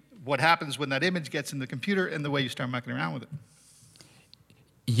what happens when that image gets in the computer and the way you start mucking around with it.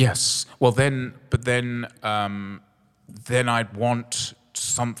 Yes. Well, then I'd want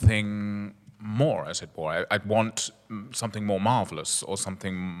something more, as it were. I'd want something more marvelous or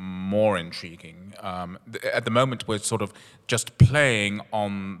something more intriguing. At the moment, we're sort of just playing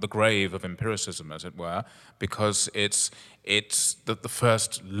on the grave of empiricism, as it were, because it's the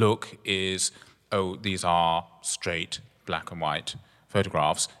first look is, oh, these are straight black and white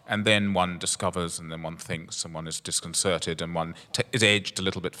photographs, and then one discovers, and then one thinks, and one is disconcerted, and one is edged a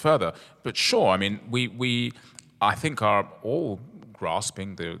little bit further. But sure, I mean, we I think are all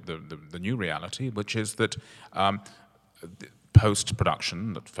grasping the new reality, which is that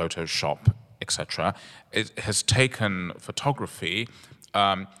post-production, that Photoshop, etc., has taken photography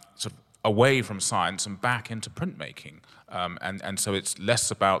sort of away from science and back into printmaking. And so it's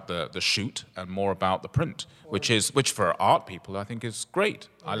less about the shoot and more about the print, which for art people I think is great.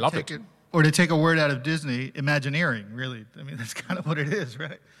 I love it. Or to take a word out of Disney, Imagineering, really. I mean, that's kind of what it is,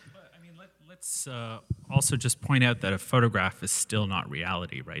 right? I mean, Let's also just point out that a photograph is still not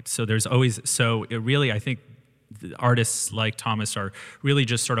reality, right? So there's always, so it really, I think the artists like Thomas are really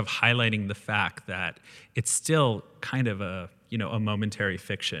just sort of highlighting the fact that it's still kind of a, you know, a momentary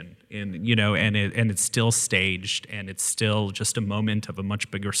fiction, and you know, and it's still staged, and it's still just a moment of a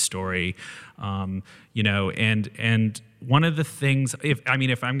much bigger story, you know, and one of the things, if I'm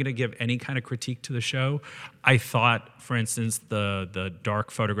going to give any kind of critique to the show, I thought, for instance, the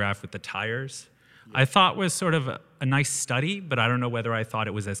dark photograph with the tires, I thought was sort of a nice study, but I don't know whether I thought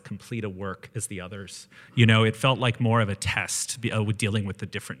it was as complete a work as the others. You know, it felt like more of a test with dealing with the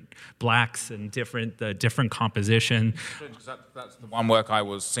different blacks and the different composition. That's the one work I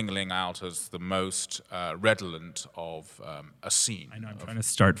was singling out as the most redolent of a scene. I know, I'm trying to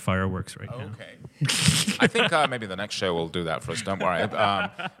start fireworks right now. Okay. I think maybe the next show will do that for us. Don't worry.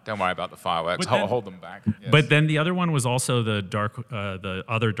 Don't worry about the fireworks. Hold them back. Yes. But then the other one was also the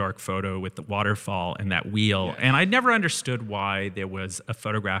other dark photo with the waterfall and that wheel. Yes. And I never understood why there was a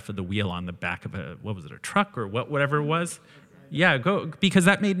photograph of the wheel on the back of a truck or whatever it was. Yeah, because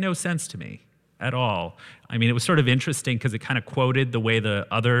that made no sense to me at all. I mean, it was sort of interesting because it kind of quoted the way in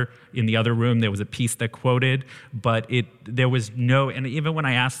the other room there was a piece that quoted, but there was no, and even when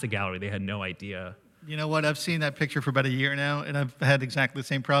I asked the gallery, they had no idea. You know what? I've seen that picture for about a year now, and I've had exactly the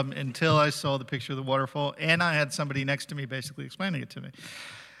same problem until I saw the picture of the waterfall, and I had somebody next to me basically explaining it to me.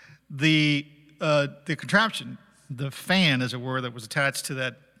 The contraption, the fan, as it were, that was attached to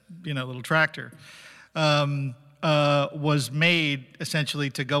that, you know, little tractor, was made essentially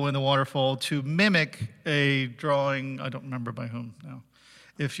to go in the waterfall to mimic a drawing. I don't remember by whom now.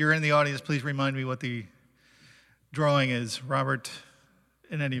 If you're in the audience, please remind me what the drawing is, Robert.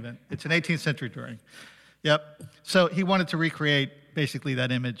 In any event, it's an 18th century drawing. Yep. So he wanted to recreate basically that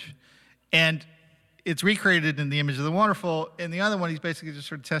image, and it's recreated in the image of the waterfall. In the other one, he's basically just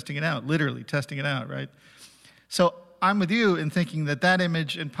sort of testing it out, literally testing it out, right? So I'm with you in thinking that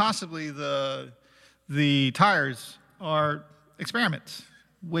image and possibly the tires are experiments,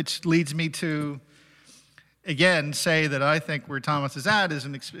 which leads me to, again, say that I think where Thomas is at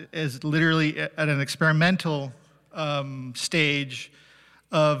is literally at an experimental stage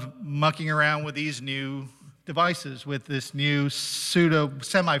of mucking around with these new devices, with this new pseudo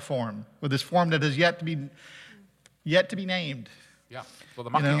semi-form, with this form that has yet to be named. Yeah. Well, the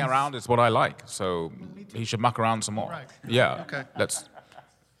mucking around is what I like, so he should muck around some more. Right. Yeah. Okay.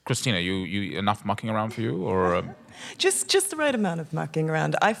 Christina, you enough mucking around for you, or? Just the right amount of mucking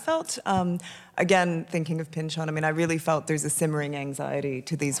around. I felt, again, thinking of Pynchon, I mean, I really felt there's a simmering anxiety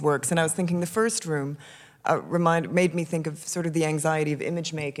to these works, and I was thinking the first room made me think of sort of the anxiety of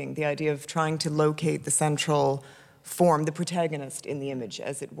image making, the idea of trying to locate the central form, the protagonist in the image,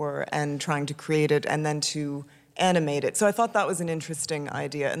 as it were, and trying to create it and then to animate it. So I thought that was an interesting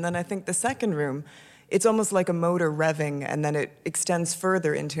idea. And then I think the second room, it's almost like a motor revving, and then it extends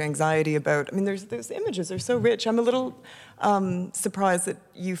further into anxiety about, I mean, those images are so rich. I'm a little surprised that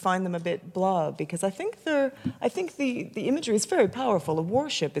you find them a bit blah, because I think the imagery is very powerful. A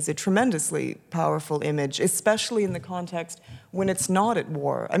warship is a tremendously powerful image, especially in the context when it's not at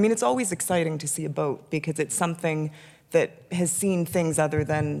war. I mean, it's always exciting to see a boat because it's something that has seen things other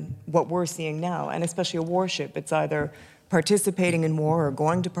than what we're seeing now, and especially a warship. It's either participating in war or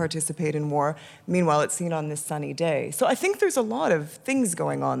going to participate in war. Meanwhile, it's seen on this sunny day. So I think there's a lot of things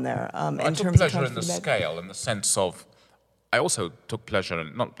going on there in terms of... I took pleasure in the scale, in the sense of... I also took pleasure,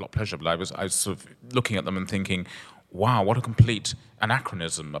 not pleasure, but I was sort of looking at them and thinking, wow, what a complete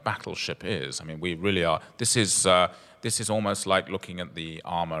anachronism a battleship is. I mean, we really are... This is almost like looking at the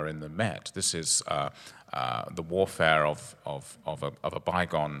armor in the Met. This is the warfare of a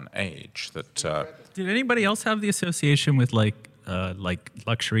bygone age that... Did anybody else have the association with like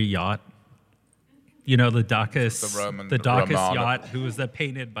luxury yacht? You know, the Dacus yacht, who was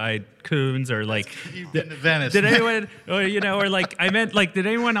painted by Koons, or like... You've been to Venice. Did anyone, or, you know, or like, I meant, like, did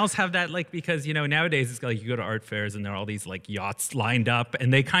anyone else have that, like, because, you know, nowadays it's like you go to art fairs and there are all these, like, yachts lined up,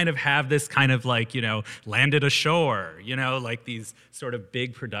 and they kind of have this kind of, like, you know, landed ashore, you know, like these sort of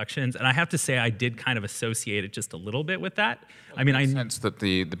big productions. And I have to say, I did kind of associate it just a little bit with that. I mean, I sense that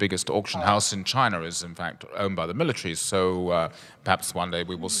the biggest auction house in China is, in fact, owned by the military, so perhaps one day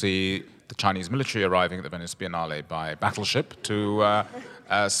we will see the Chinese military arriving at the Venice Biennale by battleship to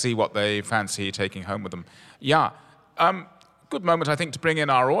see what they fancy taking home with them. Yeah, good moment, I think, to bring in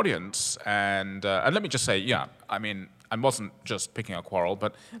our audience. And let me just say, yeah, I mean, I wasn't just picking a quarrel,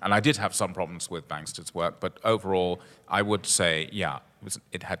 and I did have some problems with Bangstad's work, but overall, I would say, yeah,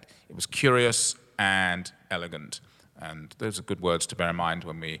 it was curious and elegant. And those are good words to bear in mind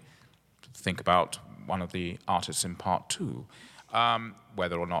when we think about one of the artists in part two.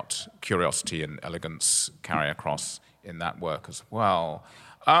 whether or not curiosity and elegance carry across in that work as well.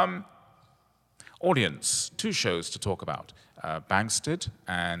 Audience, 2 shows to talk about, Bangsted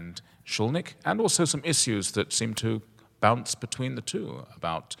and Schulnick, and also some issues that seem to bounce between the two,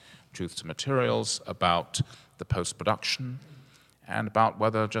 about truth to materials, about the post-production, and about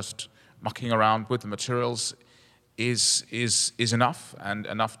whether just mucking around with the materials is enough, and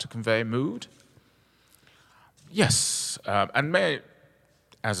enough to convey mood. Yes, and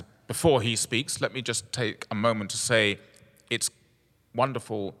as before he speaks, let me just take a moment to say it's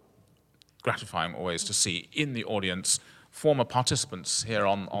wonderful, gratifying always to see in the audience former participants here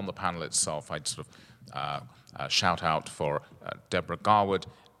on the panel itself. I'd sort of shout out for Deborah Garwood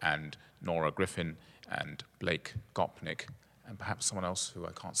and Nora Griffin and Blake Gopnik and perhaps someone else who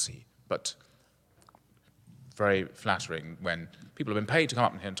I can't see. But very flattering when people have been paid to come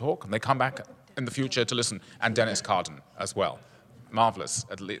up here and talk, and they come back in the future to listen, and Dennis Carden as well. Marvelous,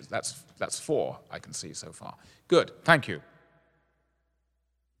 at least that's 4 I can see so far. Good, thank you.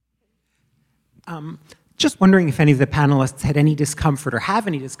 Just wondering if any of the panelists had any discomfort or have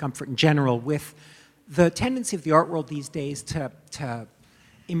any discomfort in general with the tendency of the art world these days to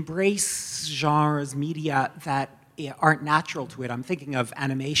embrace genres, media that aren't natural to it. I'm thinking of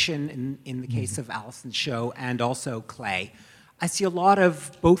animation in the case of Alison's show, and also clay. I see a lot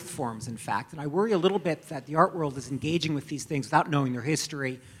of both forms, in fact, and I worry a little bit that the art world is engaging with these things without knowing their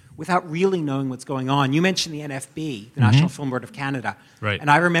history, without really knowing what's going on. You mentioned the NFB, the National Film Board of Canada. Right. And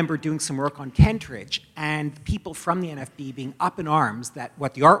I remember doing some work on Kentridge, and people from the NFB being up in arms that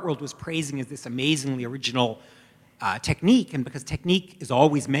what the art world was praising is this amazingly original technique, and because technique is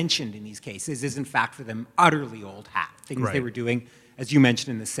always mentioned in these cases, is in fact for them utterly old hat, things they were doing, as you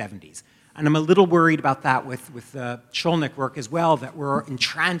mentioned, in the 70s. And I'm a little worried about that with the Schulnick work as well, that we're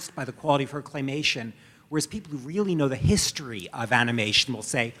entranced by the quality of her claymation, whereas people who really know the history of animation will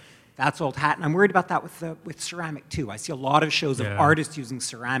say, that's old hat. And I'm worried about that with ceramic too. I see a lot of shows of artists using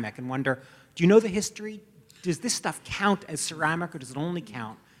ceramic and wonder, do you know the history? Does this stuff count as ceramic, or does it only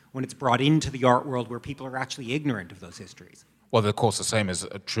count when it's brought into the art world where people are actually ignorant of those histories? Well, of course, the same is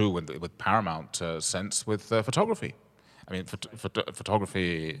true with Paramount sense with photography. I mean,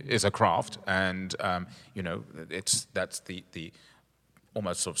 photography is a craft, and you know, that's the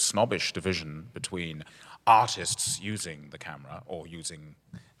almost sort of snobbish division between artists using the camera or using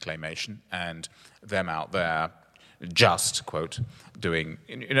claymation and them out there just, quote, doing,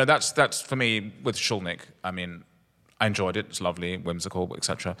 you know, that's for me with Schulnick. I mean, I enjoyed it, it's lovely, whimsical,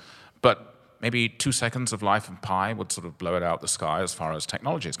 etc. But maybe 2 seconds of Life of Pi would sort of blow it out the sky as far as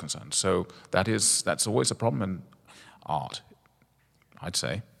technology is concerned. So that's always a problem in art, I'd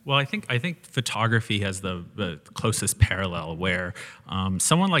say. Well, I think photography has the closest parallel where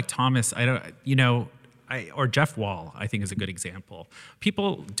someone like Thomas, or Jeff Wall, I think is a good example.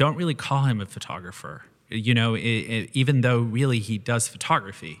 People don't really call him a photographer, you know, even though really he does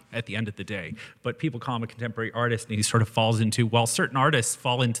photography at the end of the day. But people call him a contemporary artist, and he sort of falls into, well, certain artists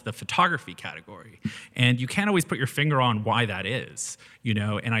fall into the photography category. And you can't always put your finger on why that is, you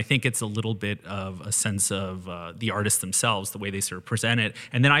know, and I think it's a little bit of a sense of the artists themselves, the way they sort of present it.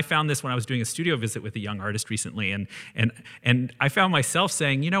 And then I found this when I was doing a studio visit with a young artist recently, and I found myself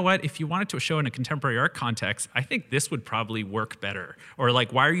saying, you know what, if you wanted to show in a contemporary art context, I think this would probably work better. Or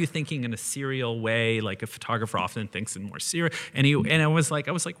like, why are you thinking in a serial way? Like a photographer often thinks in more serious. And I was like,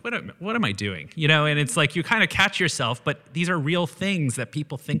 what am I doing? You know, and it's like you kind of catch yourself, but these are real things that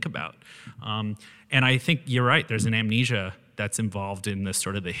people think about. And I think you're right. There's an amnesia that's involved in this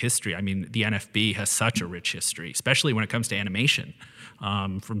sort of the history. I mean, the NFB has such a rich history, especially when it comes to animation,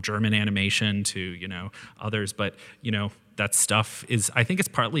 from German animation to, you know, others. But, you know, that stuff is, I think it's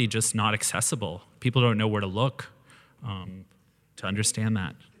partly just not accessible. People don't know where to look to understand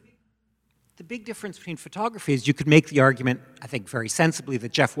that. The big difference between photography is you could make the argument, I think very sensibly,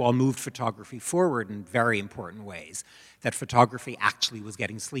 that Jeff Wall moved photography forward in very important ways, that photography actually was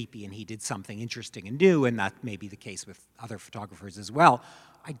getting sleepy and he did something interesting and new, and that may be the case with other photographers as well.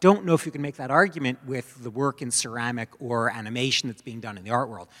 I don't know if you can make that argument with the work in ceramic or animation that's being done in the art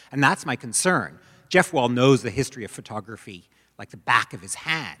world, and that's my concern. Jeff Wall knows the history of photography like the back of his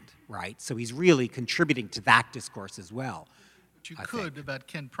hand, right? So he's really contributing to that discourse as well. You could about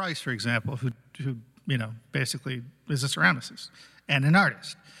Ken Price, for example, who you know, basically is a ceramicist and an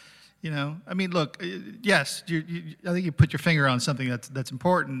artist. You know, I mean, look, yes, I think you put your finger on something that's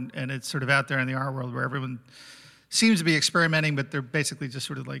important, and it's sort of out there in the art world where everyone seems to be experimenting, but they're basically just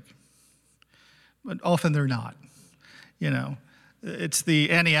sort of like, but often they're not. You know, it's the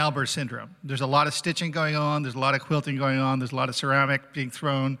Annie Albers syndrome. There's a lot of stitching going on, there's a lot of quilting going on, there's a lot of ceramic being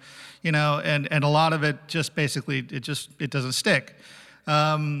thrown, you know, and a lot of it just basically, it doesn't stick.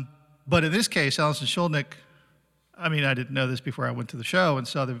 But in this case, Alison Skolnick, I mean, I didn't know this before I went to the show and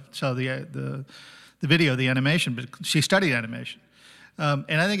saw the video, the animation, but she studied animation.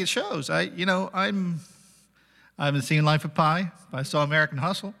 And I think it shows. I haven't seen Life of Pi, but I saw American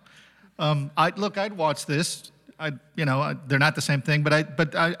Hustle. I'd watch this. They're not the same thing,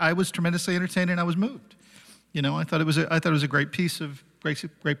 but I was tremendously entertained and I was moved. You know, I thought it was a great piece of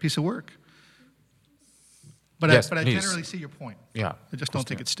work. But yes, I generally see your point. Yeah, I just don't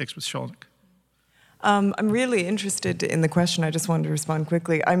think it sticks with Skolnick. I'm really interested in the question. I just wanted to respond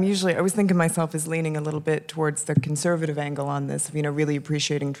quickly. I was thinking myself as leaning a little bit towards the conservative angle on this, really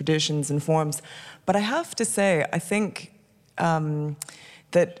appreciating traditions and forms. But I have to say, I think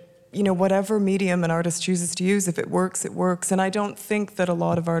that, whatever medium an artist chooses to use, if it works, it works. And I don't think that a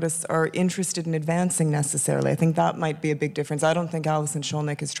lot of artists are interested in advancing necessarily. I think that might be a big difference. I don't think Alison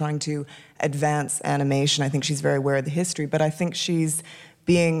Skolnick is trying to advance animation. I think she's very aware of the history, but I think she's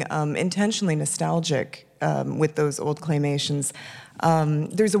being intentionally nostalgic with those old claymations.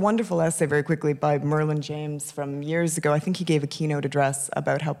 There's a wonderful essay, very quickly, by Merlin James from years ago. I think he gave a keynote address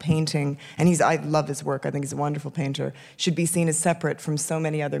about how painting, and I love his work, I think he's a wonderful painter, should be seen as separate from so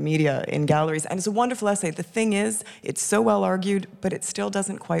many other media in galleries. And it's a wonderful essay. The thing is, it's so well argued, but it still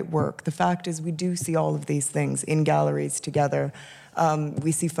doesn't quite work. The fact is, we do see all of these things in galleries together.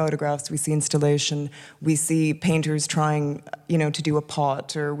 We see photographs, we see installation, we see painters trying, to do a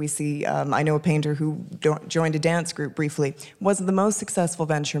pot, or we see, I know a painter who joined a dance group briefly. Wasn't the most successful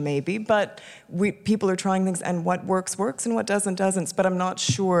venture, maybe, but people are trying things, and what works, works, and what doesn't. But I'm not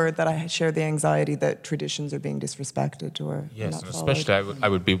sure that I share the anxiety that traditions are being disrespected or yes, not and followed. especially I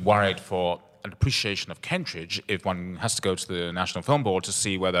would be worried for an appreciation of Kentridge if one has to go to the National Film Board to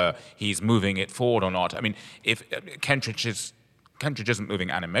see whether he's moving it forward or not. I mean, if Kentridge isn't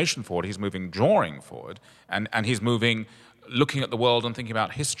moving animation forward, he's moving drawing forward, and he's moving, looking at the world and thinking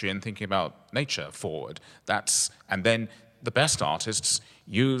about history and thinking about nature forward. And then the best artists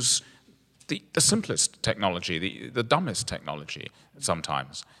use the simplest technology, the dumbest technology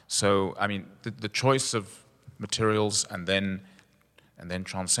sometimes. So, I mean, the choice of materials and then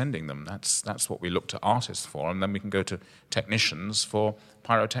transcending them, that's what we look to artists for, and then we can go to technicians for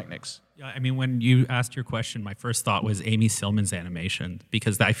pyrotechnics. Yeah, I mean, when you asked your question, my first thought was Amy Sillman's animation,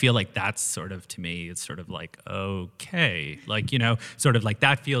 because I feel like that's sort of, to me, it's sort of like, okay, like, sort of like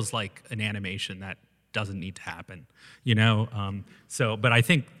that feels like an animation that doesn't need to happen, but I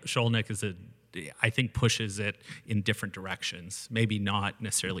think Skolnick pushes it in different directions, maybe not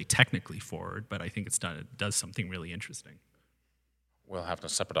necessarily technically forward, but I think it does something really interesting. We'll have a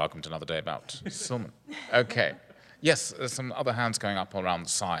separate argument another day about Sillman. Okay. Yes, there's some other hands going up around the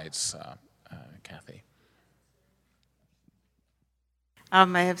sides. Kathy.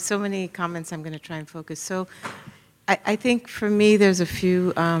 I have so many comments, I'm going to try and focus. So I think for me there's a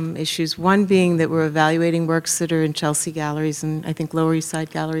few issues. One being that we're evaluating works that are in Chelsea galleries and I think Lower East Side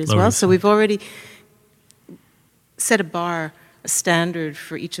Gallery as well. So we've already set a bar, a standard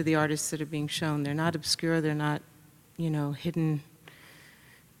for each of the artists that are being shown. They're not obscure, they're not, hidden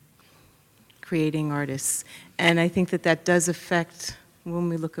creating artists. And I think that does affect, when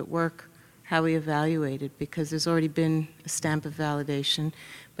we look at work, how we evaluate it, because there's already been a stamp of validation.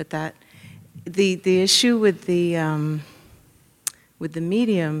 But the issue with the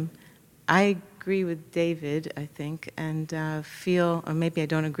medium, I agree with David, I think, and feel, or maybe I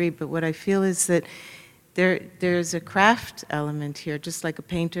don't agree, but what I feel is that there's a craft element here, just like a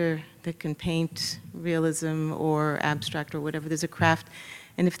painter that can paint realism or abstract or whatever. There's a craft,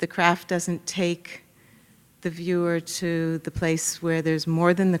 and if the craft doesn't take the viewer to the place where there's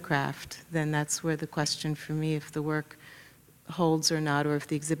more than the craft, then that's where the question for me, if the work holds or not, or if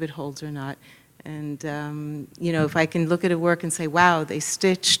the exhibit holds or not. And, if I can look at a work and say, wow, they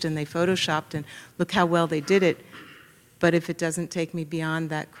stitched and they photoshopped and look how well they did it, but if it doesn't take me beyond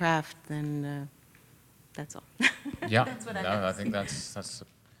that craft, then that's all. Yeah, that's what I think that's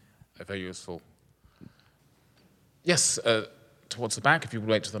a very useful. Yes, towards the back, if you would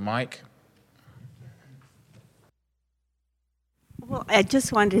wait to the mic. Well, I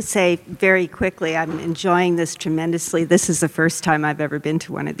just wanted to say very quickly, I'm enjoying this tremendously. This is the first time I've ever been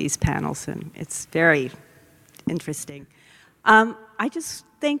to one of these panels, and it's very interesting. I just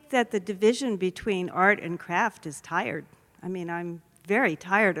think that the division between art and craft is tired. I mean, I'm very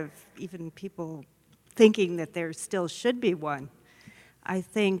tired of even people thinking that there still should be one. I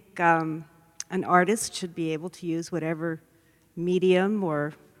think an artist should be able to use whatever medium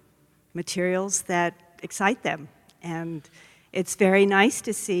or materials that excite them. And it's very nice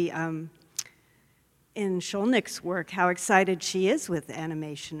to see in Skolnick's work how excited she is with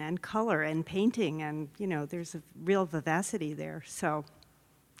animation and color and painting, and there's a real vivacity there. So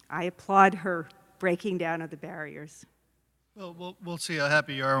I applaud her breaking down of the barriers. Well, we'll see how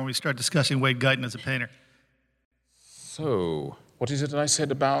happy you are when we start discussing Wade Guyton as a painter. So, what is it that I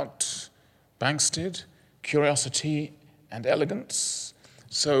said about Bankstead? Curiosity and elegance.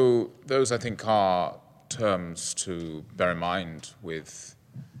 So those, I think, are terms to bear in mind with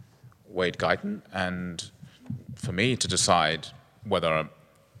Wade Guyton, and for me to decide whether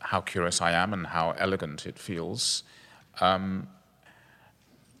how curious I am and how elegant it feels.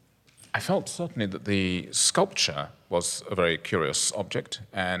 I felt certainly that the sculpture was a very curious object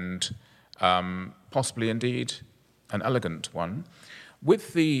and possibly indeed an elegant one.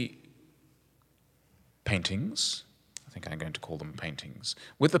 With the paintings, I think I'm going to call them paintings.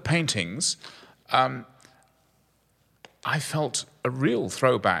 With the paintings, I felt a real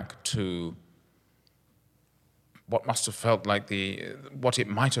throwback to what must have felt like what it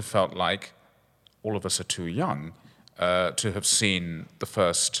might have felt like, all of us are too young, to have seen the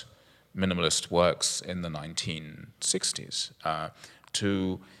first minimalist works in the 1960s.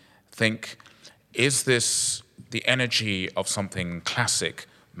 To think, is this the energy of something classic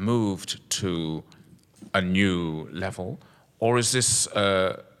moved to a new level, or is this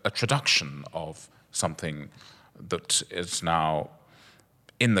a traduction of something that is now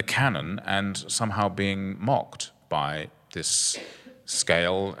in the canon and somehow being mocked by this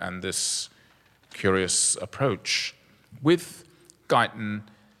scale and this curious approach? With Guyton,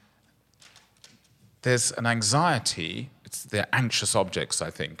 there's an anxiety. It's the anxious objects,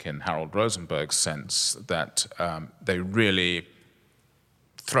 I think, in Harold Rosenberg's sense, that they really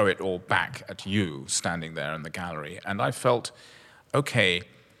throw it all back at you standing there in the gallery. And I felt, okay,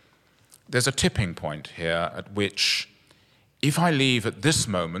 there's a tipping point here at which, if I leave at this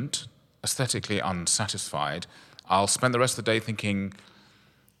moment aesthetically unsatisfied, I'll spend the rest of the day thinking,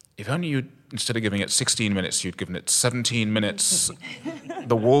 if only you, instead of giving it 16 minutes, you'd given it 17 minutes,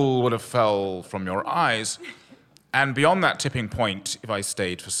 the wool would have fell from your eyes. And beyond that tipping point, if I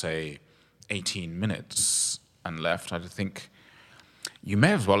stayed for, say, 18 minutes and left, I'd think, you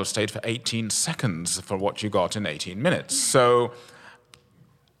may as well have stayed for 18 seconds for what you got in 18 minutes. So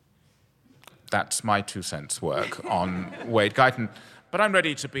that's my 2 cents work on Wade Guyton. But I'm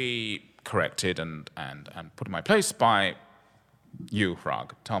ready to be corrected and put in my place by you, Hrang.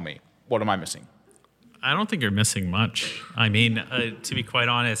 Tell me, what am I missing? I don't think you're missing much. I mean, to be quite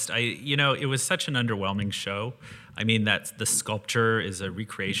honest, it was such an underwhelming show. I mean, that the sculpture is a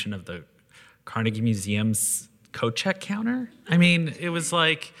recreation of the Carnegie Museum's coat check counter. I mean, I was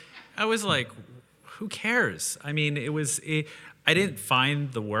like, who cares? I mean, I didn't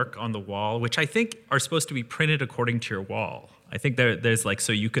find the work on the wall, which I think are supposed to be printed according to your wall. I think there's like,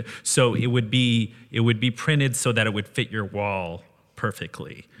 so it would be printed so that it would fit your wall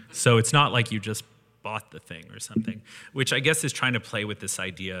perfectly. So it's not like you just bought the thing or something, which I guess is trying to play with this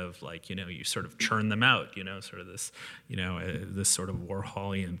idea of like, you sort of churn them out, sort of this, this sort of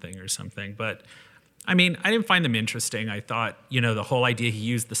Warholian thing or something. But I mean, I didn't find them interesting. I thought, the whole idea he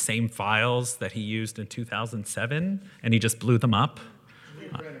used the same files that he used in 2007 and he just blew them up.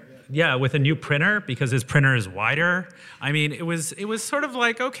 Yeah, with a new printer because his printer is wider. I mean, it was sort of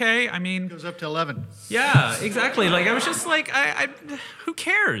like, okay, I mean, It goes up to 11. yeah, exactly. Like I was just like, who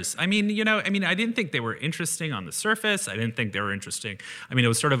cares? I mean, I didn't think they were interesting on the surface. I didn't think they were interesting. I mean, it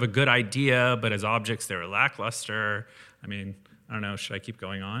was sort of a good idea, but as objects, they were lackluster. I mean, I don't know. Should I keep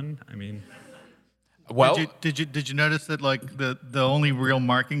going on? I mean, well, did you notice that like the only real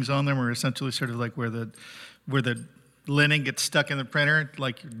markings on them were essentially sort of like where the linen gets stuck in the printer,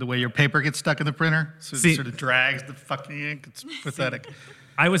 like the way your paper gets stuck in the printer, so it sort of drags the fucking ink. It's pathetic.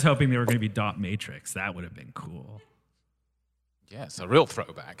 I was hoping they were going to be dot matrix. That would have been cool. yes, a real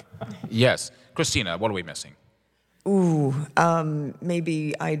throwback. Yes. Christina, what are we missing? Ooh,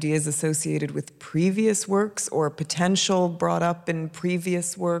 maybe ideas associated with previous works or potential brought up in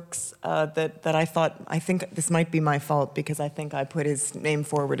previous works that I think this might be my fault because I think I put his name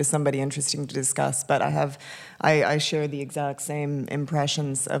forward as somebody interesting to discuss, but I share the exact same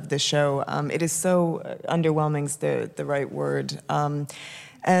impressions of the show. It is so underwhelming's the right word.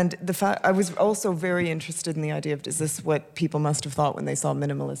 And the fact, I was also very interested in the idea of, is this what people must have thought when they saw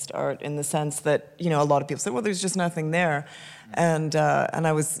minimalist art, in the sense that, a lot of people say, well, there's just nothing there. And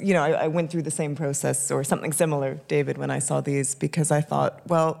I was, I went through the same process or something similar, David, when I saw these, because I thought,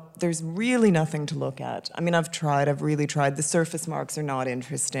 well, there's really nothing to look at. I mean, I've really tried. The surface marks are not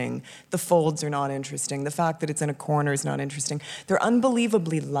interesting. The folds are not interesting. The fact that it's in a corner is not interesting. They're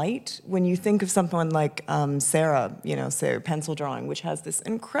unbelievably light. When you think of someone like Sarah, say, pencil drawing, which has this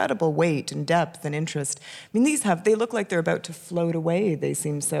incredible weight and depth and interest. I mean, they look like they're about to float away. They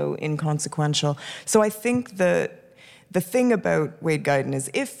seem so inconsequential. So I think the thing about Wade Guyton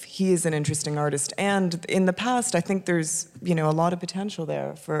is if he is an interesting artist, and in the past, I think there's, a lot of potential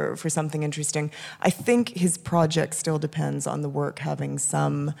there for something interesting. I think his project still depends on the work having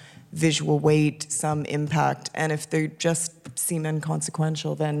some visual weight, some impact, and if they just seem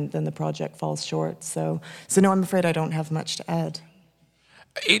inconsequential, then the project falls short. So no, I'm afraid I don't have much to add.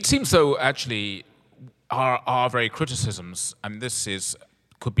 It seems though, actually, our very criticisms, and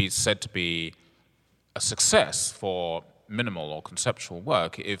could be said to be a success for minimal or conceptual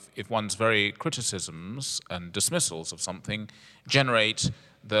work if one's very criticisms and dismissals of something generate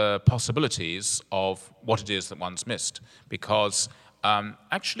the possibilities of what it is that one's missed. Because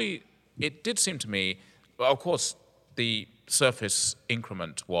actually, it did seem to me, well, of course, the surface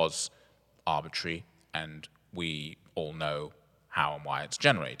increment was arbitrary, and we all know how and why it's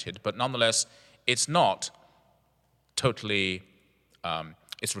generated, but nonetheless, it's not totally,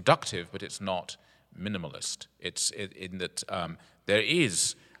 it's reductive, but it's not minimalist. It's in that there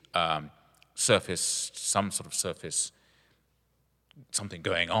is some sort of surface, something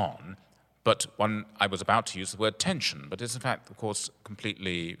going on, but I was about to use the word tension, but it's in fact, of course,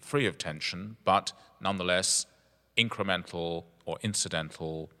 completely free of tension, but nonetheless incremental or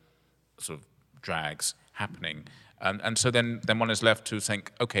incidental sort of drags happening. And so then one is left to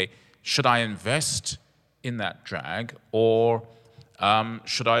think, okay, should I invest in that drag, or am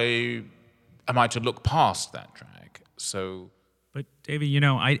I to look past that drag? But David,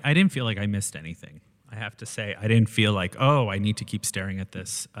 I didn't feel like I missed anything. I have to say, I didn't feel like, I need to keep staring at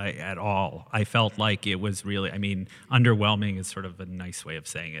this at all. I felt like it was really, underwhelming is sort of a nice way of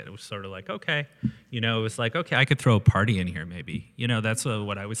saying it. It was sort of like, okay, it was like, okay, I could throw a party in here maybe. That's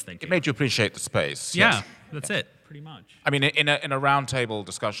what I was thinking. It made you appreciate the space. Yeah, yes. That's it, pretty much. In a roundtable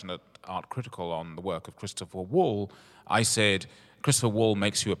discussion at Art Critical on the work of Christopher Wall, I said, Christopher Wall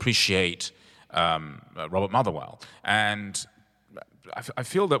makes you appreciate Robert Motherwell, and I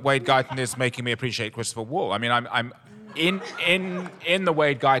feel that Wade Guyton is making me appreciate Christopher Wall. I'm in the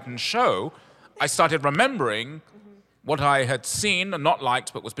Wade Guyton show, I started remembering what I had seen and not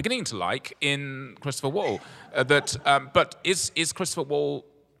liked, but was beginning to like in Christopher Wall. But is Christopher Wall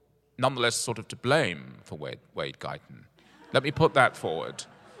nonetheless sort of to blame for Wade Guyton? Let me put that forward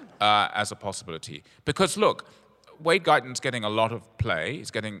as a possibility, because look, Wade Guyton's getting a lot of play.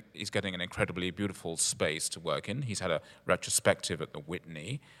 He's getting an incredibly beautiful space to work in. He's had a retrospective at the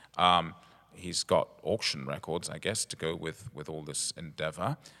Whitney. He's got auction records, I guess, to go with all this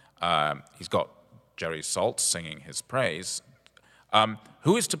endeavor. He's got Jerry Saltz singing his praise.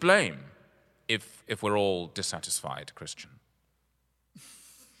 Who is to blame if we're all dissatisfied, Christian?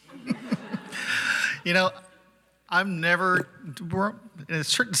 I'm never, in a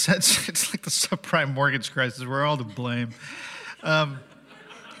certain sense, it's like the subprime mortgage crisis. We're all to blame. I'm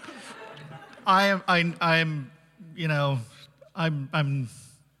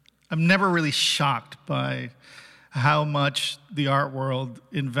never really shocked by how much the art world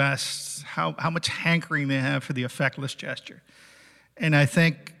invests, how much hankering they have for the effectless gesture. And I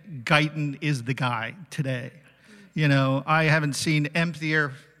think Guyton is the guy today. I haven't seen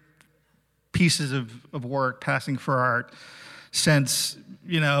emptier pieces of work passing for art since,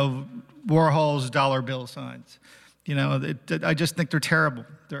 Warhol's dollar bill signs. I just think they're terrible.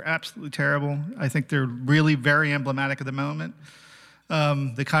 They're absolutely terrible. I think they're really very emblematic of the moment.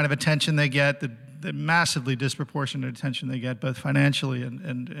 The kind of attention they get, the massively disproportionate attention they get, both financially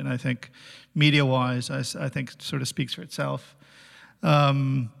and I think media-wise, I think sort of speaks for itself.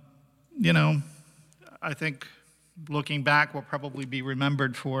 I think looking back, we'll probably be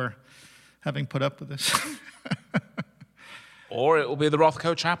remembered for having put up with this. Or it will be the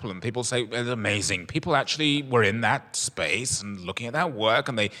Rothko Chapel, and people say, it's amazing. People actually were in that space and looking at that work,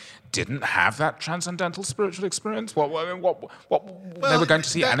 and they didn't have that transcendental spiritual experience. They were going to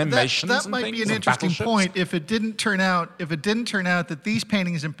see animations and things. That might be an interesting point. If it didn't turn out that these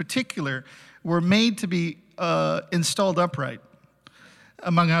paintings in particular were made to be installed upright,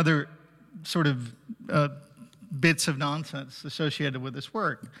 among other sort of bits of nonsense associated with this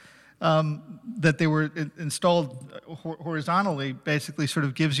work. That they were installed horizontally basically sort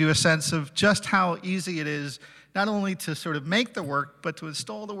of gives you a sense of just how easy it is not only to sort of make the work, but to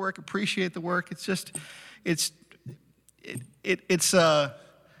install the work, appreciate the work. it's a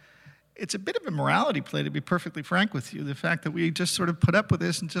bit of a morality play, to be perfectly frank with you. The fact that we just sort of put up with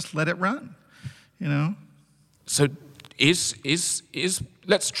this and just let it run, you know. So,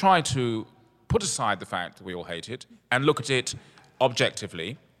 let's try to put aside the fact that we all hate it and look at it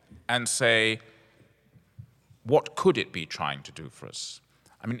objectively, and say, what could it be trying to do for us?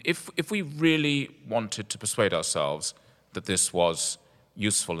 I mean, if we really wanted to persuade ourselves that this was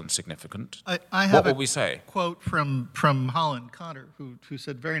useful and significant, I have what would we say? Quote from Holland Cotter, who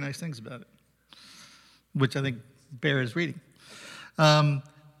said very nice things about it, which I think bears reading. That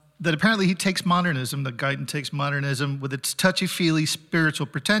apparently he takes modernism, that Guyton takes modernism with its touchy-feely spiritual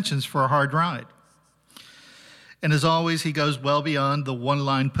pretensions for a hard ride. And as always, he goes well beyond the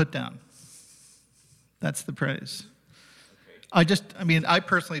one-line put-down. That's the praise. I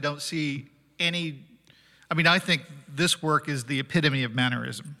personally don't see any, I think this work is the epitome of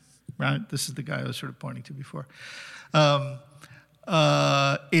mannerism, right? This is the guy I was sort of pointing to before.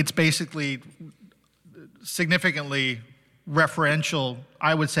 It's basically significantly referential,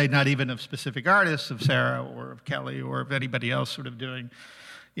 I would say, not even of specific artists, of Sarah or of Kelly or of anybody else sort of doing,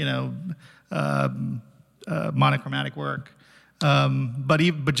 monochromatic work, but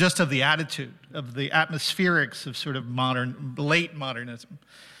just of the attitude, of the atmospherics of sort of late modernism,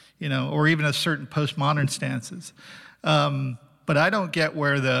 or even of certain postmodern stances. But I don't get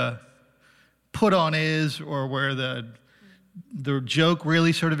where the put on is, or where the joke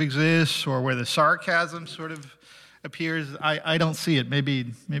really sort of exists, or where the sarcasm sort of appears. I don't see it.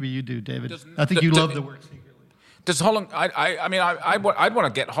 Maybe you do, David. I think you love the work secretly. Does Holland? I'd want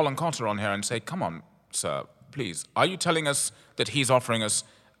to get Holland Cotter on here and say, come on, sir, please. Are you telling us that he's offering us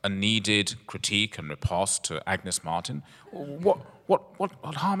a needed critique and riposte to Agnes Martin? What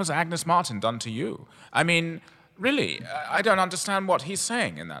harm has Agnes Martin done to you? I mean, really, I don't understand what he's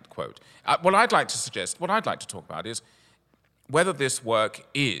saying in that quote. What I'd like to talk about is whether this work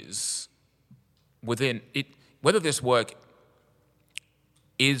is whether this work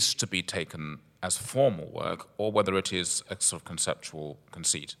is to be taken as formal work, or whether it is a sort of conceptual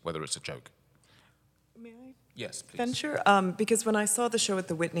conceit, whether it's a joke. May I? Yes, please. Venture? Because when I saw the show at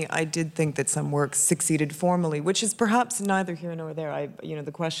the Whitney, I did think that some works succeeded formally, which is perhaps neither here nor there.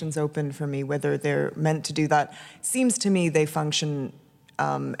 The question's open for me whether they're meant to do that. Seems to me they function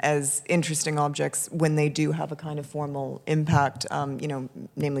as interesting objects when they do have a kind of formal impact,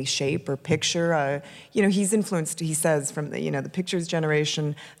 namely shape or picture. He's influenced, he says, from the pictures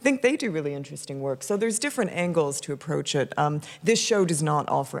generation. I think they do really interesting work. So there's different angles to approach it. This show does not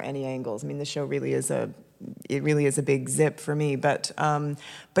offer any angles. I mean, the show really is a big zip for me. But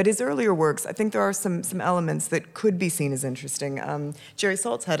his earlier works, I think there are some elements that could be seen as interesting. Jerry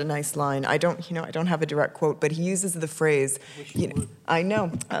Saltz had a nice line. I don't have a direct quote, but he uses the phrase, I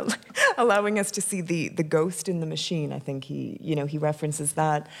know, allowing us to see the ghost in the machine. I think he references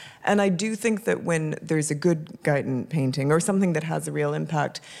that. And I do think that when there's a good Guyton painting or something that has a real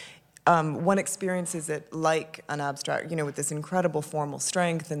impact, one experiences it like an abstract, with this incredible formal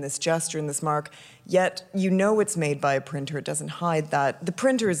strength and this gesture and this mark, yet it's made by a printer. It doesn't hide that. The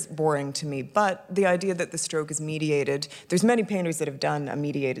printer is boring to me, but the idea that the stroke is mediated, there's many painters that have done a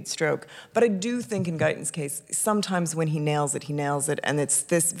mediated stroke, but I do think in Guyton's case, sometimes when he nails it, and it's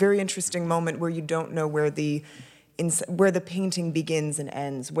this very interesting moment where you don't know where the painting begins and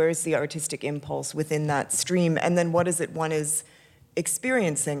ends, where's the artistic impulse within that stream, and then what is it one is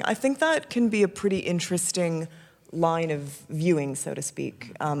experiencing. I think that can be a pretty interesting line of viewing, so to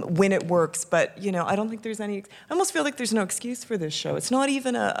speak, when it works. But I don't think there's any. I almost feel like there's no excuse for this show. It's not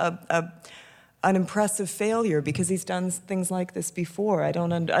even an impressive failure because he's done things like this before. I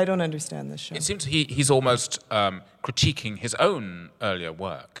don't understand this show. It seems he's almost critiquing his own earlier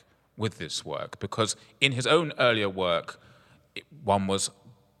work with this work, because in his own earlier work, one was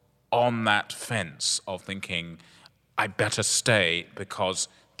on that fence of thinking, I better stay because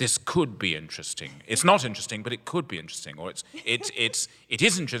this could be interesting. It's not interesting, but it could be interesting, or it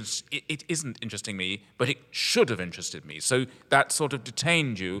isn't interesting me, but it should have interested me. So that sort of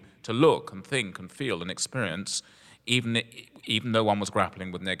detained you to look and think and feel and experience, even though one was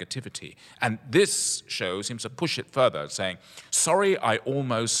grappling with negativity. And this show seems to push it further, saying, "Sorry, I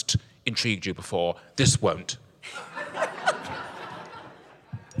almost intrigued you before. This won't."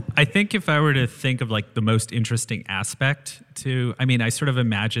 I think if I were to think of the most interesting aspect to, I sort of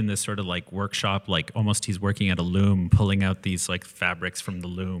imagine this sort of workshop, almost he's working at a loom, pulling out these fabrics from the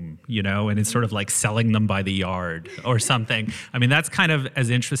loom, and it's sort of selling them by the yard or something. That's kind of as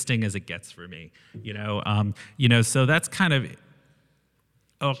interesting as it gets for me, so that's kind of.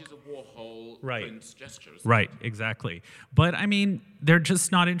 Which is a Warhol prints, gestures. Right, exactly. But I mean, they're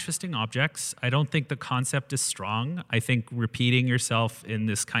just not interesting objects. I don't think the concept is strong. I think repeating yourself in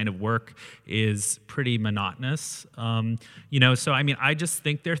this kind of work is pretty monotonous. So I mean, I just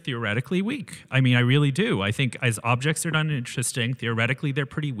think they're theoretically weak. I mean, I really do. I think as objects, they're not interesting. Theoretically, they're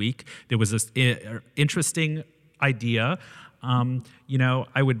pretty weak. There was this interesting idea.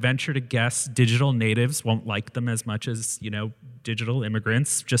 I would venture to guess digital natives won't like them as much as, digital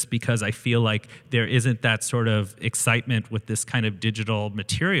immigrants, just because I feel like there isn't that sort of excitement with this kind of digital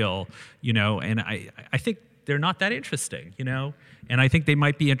material, and I think they're not that interesting, and I think they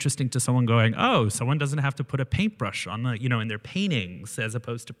might be interesting to someone going, oh, someone doesn't have to put a paintbrush on the, in their paintings as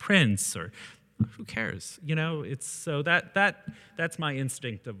opposed to prints, or who cares, it's so that's my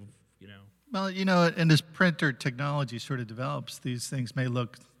instinct of, Well, and as printer technology sort of develops, these things may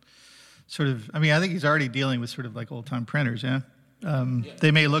look sort of, I think he's already dealing with sort of like old-time printers, yeah?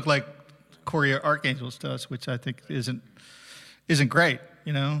 They may look like Courier Archangels to us, which I think isn't great,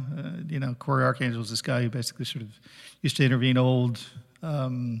 Courier Archangel is this guy who basically sort of used to intervene old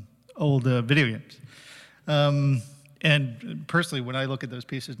video games. And personally, when I look at those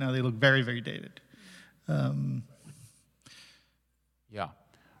pieces now, they look very, very dated. Yeah.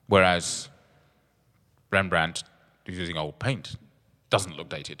 Whereas Rembrandt, using old paint, doesn't look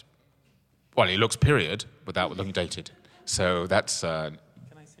dated. Well, he looks period without looking dated. So that's... Can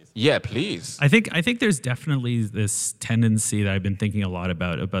I say something? Yeah, please. I think there's definitely this tendency that I've been thinking a lot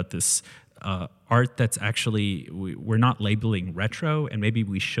about this art that's actually, we're not labeling retro, and maybe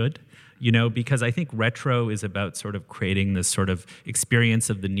we should, because I think retro is about sort of creating this sort of experience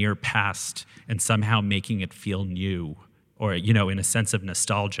of the near past and somehow making it feel new, or, in a sense of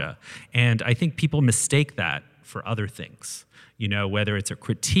nostalgia. And I think people mistake that for other things, whether it's a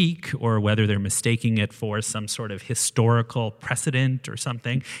critique or whether they're mistaking it for some sort of historical precedent or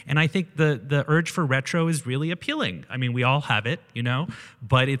something. And I think the urge for retro is really appealing. I mean, we all have it,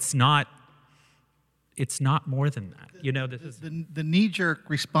 but it's not more than that. The knee-jerk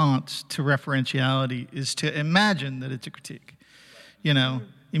response to referentiality is to imagine that it's a critique,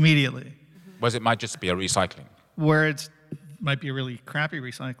 immediately. Whereas it might just be a recycling. Where it might be a really crappy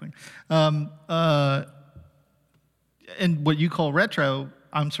recycling. And what you call retro,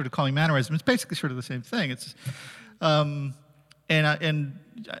 I'm sort of calling mannerism. It's basically sort of the same thing. It's, and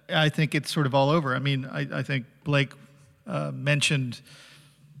I think it's sort of all over. I mean, I think Blake mentioned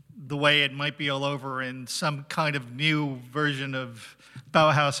the way it might be all over in some kind of new version of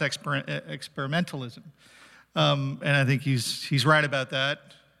Bauhaus experimentalism, and I think he's right about that.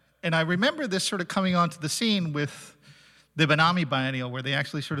 And I remember this sort of coming onto the scene with the Benami Biennial, where they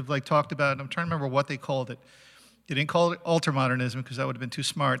actually sort of like talked about, and I'm trying to remember what they called it. They didn't call it ultramodernism because that would have been too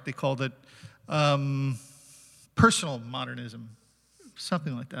smart. They called it personal modernism,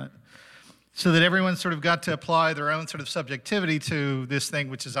 something like that. So that everyone sort of got to apply their own sort of subjectivity to this thing,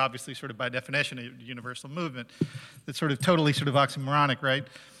 which is obviously sort of by definition a universal movement. That's sort of totally sort of oxymoronic, right?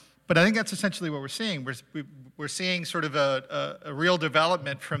 But I think that's essentially what we're seeing. We're seeing sort of a real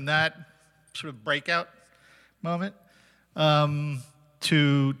development from that sort of breakout moment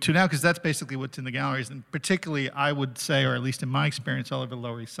to now, because that's basically what's in the galleries, and particularly I would say, or at least in my experience, all over the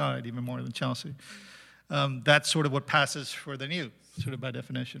Lower East Side, even more than Chelsea. That's sort of what passes for the new, sort of by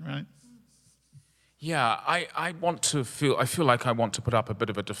definition, right? Yeah, I feel like I want to put up a bit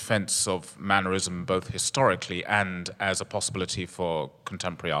of a defense of mannerism, both historically and as a possibility for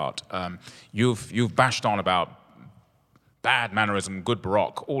contemporary art. You've bashed on about bad mannerism, good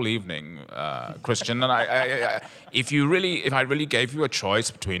Baroque all evening, Christian. And if I really gave you a choice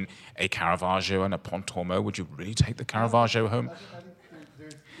between a Caravaggio and a Pontormo, would you really take the Caravaggio home?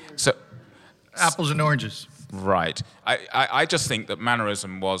 So, apples and oranges. Right. I just think that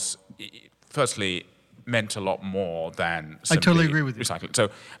mannerism was, firstly, meant a lot more than simply I totally agree with you. Recycling. So,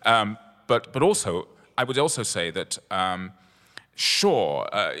 but also, I would also say that. Sure,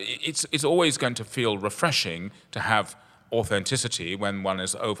 it's always going to feel refreshing to have authenticity when one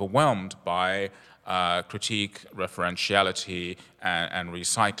is overwhelmed by critique, referentiality, and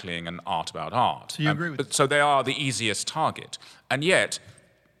recycling and art about art. So you agree with that? So they are the easiest target. And yet,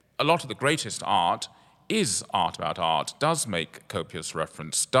 a lot of the greatest art is art about art, does make copious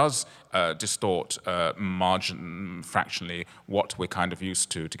reference, does distort fractionally what we're kind of used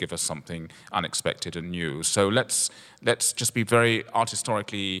to give us something unexpected and new. So let's just be very art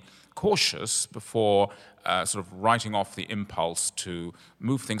historically cautious before sort of writing off the impulse to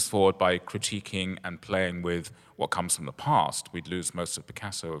move things forward by critiquing and playing with what comes from the past. We'd lose most of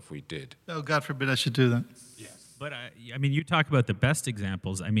Picasso if we did. Oh, God forbid I should do that. Yes. But I mean, you talk about the best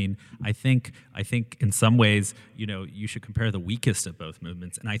examples. I mean, I think in some ways, you should compare the weakest of both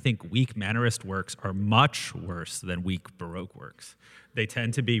movements. And I think weak Mannerist works are much worse than weak Baroque works. They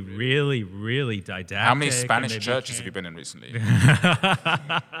tend to be really, really didactic. How many Spanish churches have you been in recently?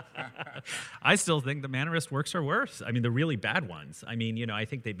 I still think the Mannerist works are worse. I mean, the really bad ones. I mean, I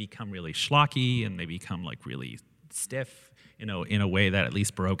think they become really schlocky and they become like really stiff, in a way that at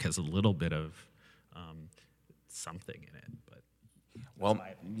least Baroque has a little bit of something in it. But well,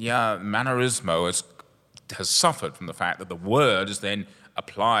 yeah, Mannerismo has suffered from the fact that the word is then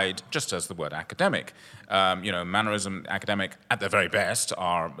applied just as the word academic. Mannerism, academic, at their very best,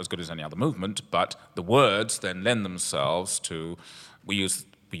 are as good as any other movement, but the words then lend themselves to, we used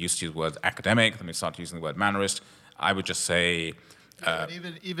to use the word academic, then we started using the word Mannerist. I would just say...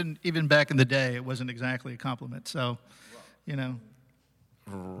 even back in the day, it wasn't exactly a compliment, so,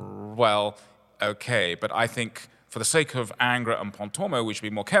 Well, okay, but I think for the sake of Ingres and Pontormo, we should be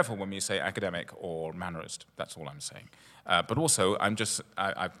more careful when we say academic or Mannerist. That's all I'm saying. But also,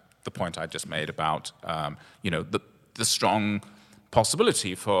 the point I just made about, the strong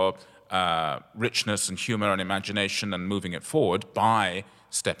possibility for richness and humor and imagination and moving it forward by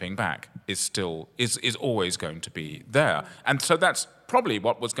stepping back is always going to be there. And so that's probably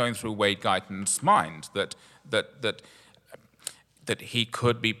what was going through Wade Guyton's mind, that he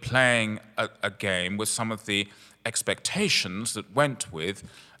could be playing a game with some of the expectations that went with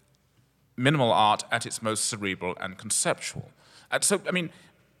minimal art at its most cerebral and conceptual. So, I mean,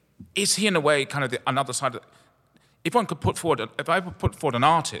 is he in a way kind of another side of if I put forward an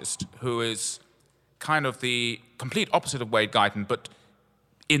artist who is kind of the complete opposite of Wade Guyton, but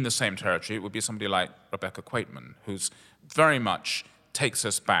in the same territory, it would be somebody like Rebecca Quaitman, who's very much takes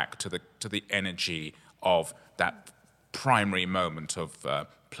us back to the energy of that primary moment of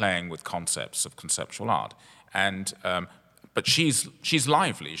playing with concepts of conceptual art. And but she's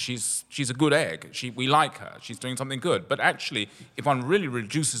lively. She's a good egg. We like her. She's doing something good. But actually, if one really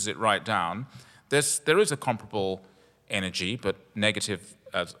reduces it right down, there is a comparable energy, but negative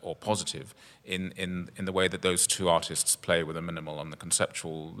or positive, in the way that those two artists play with the minimal and the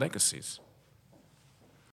conceptual legacies.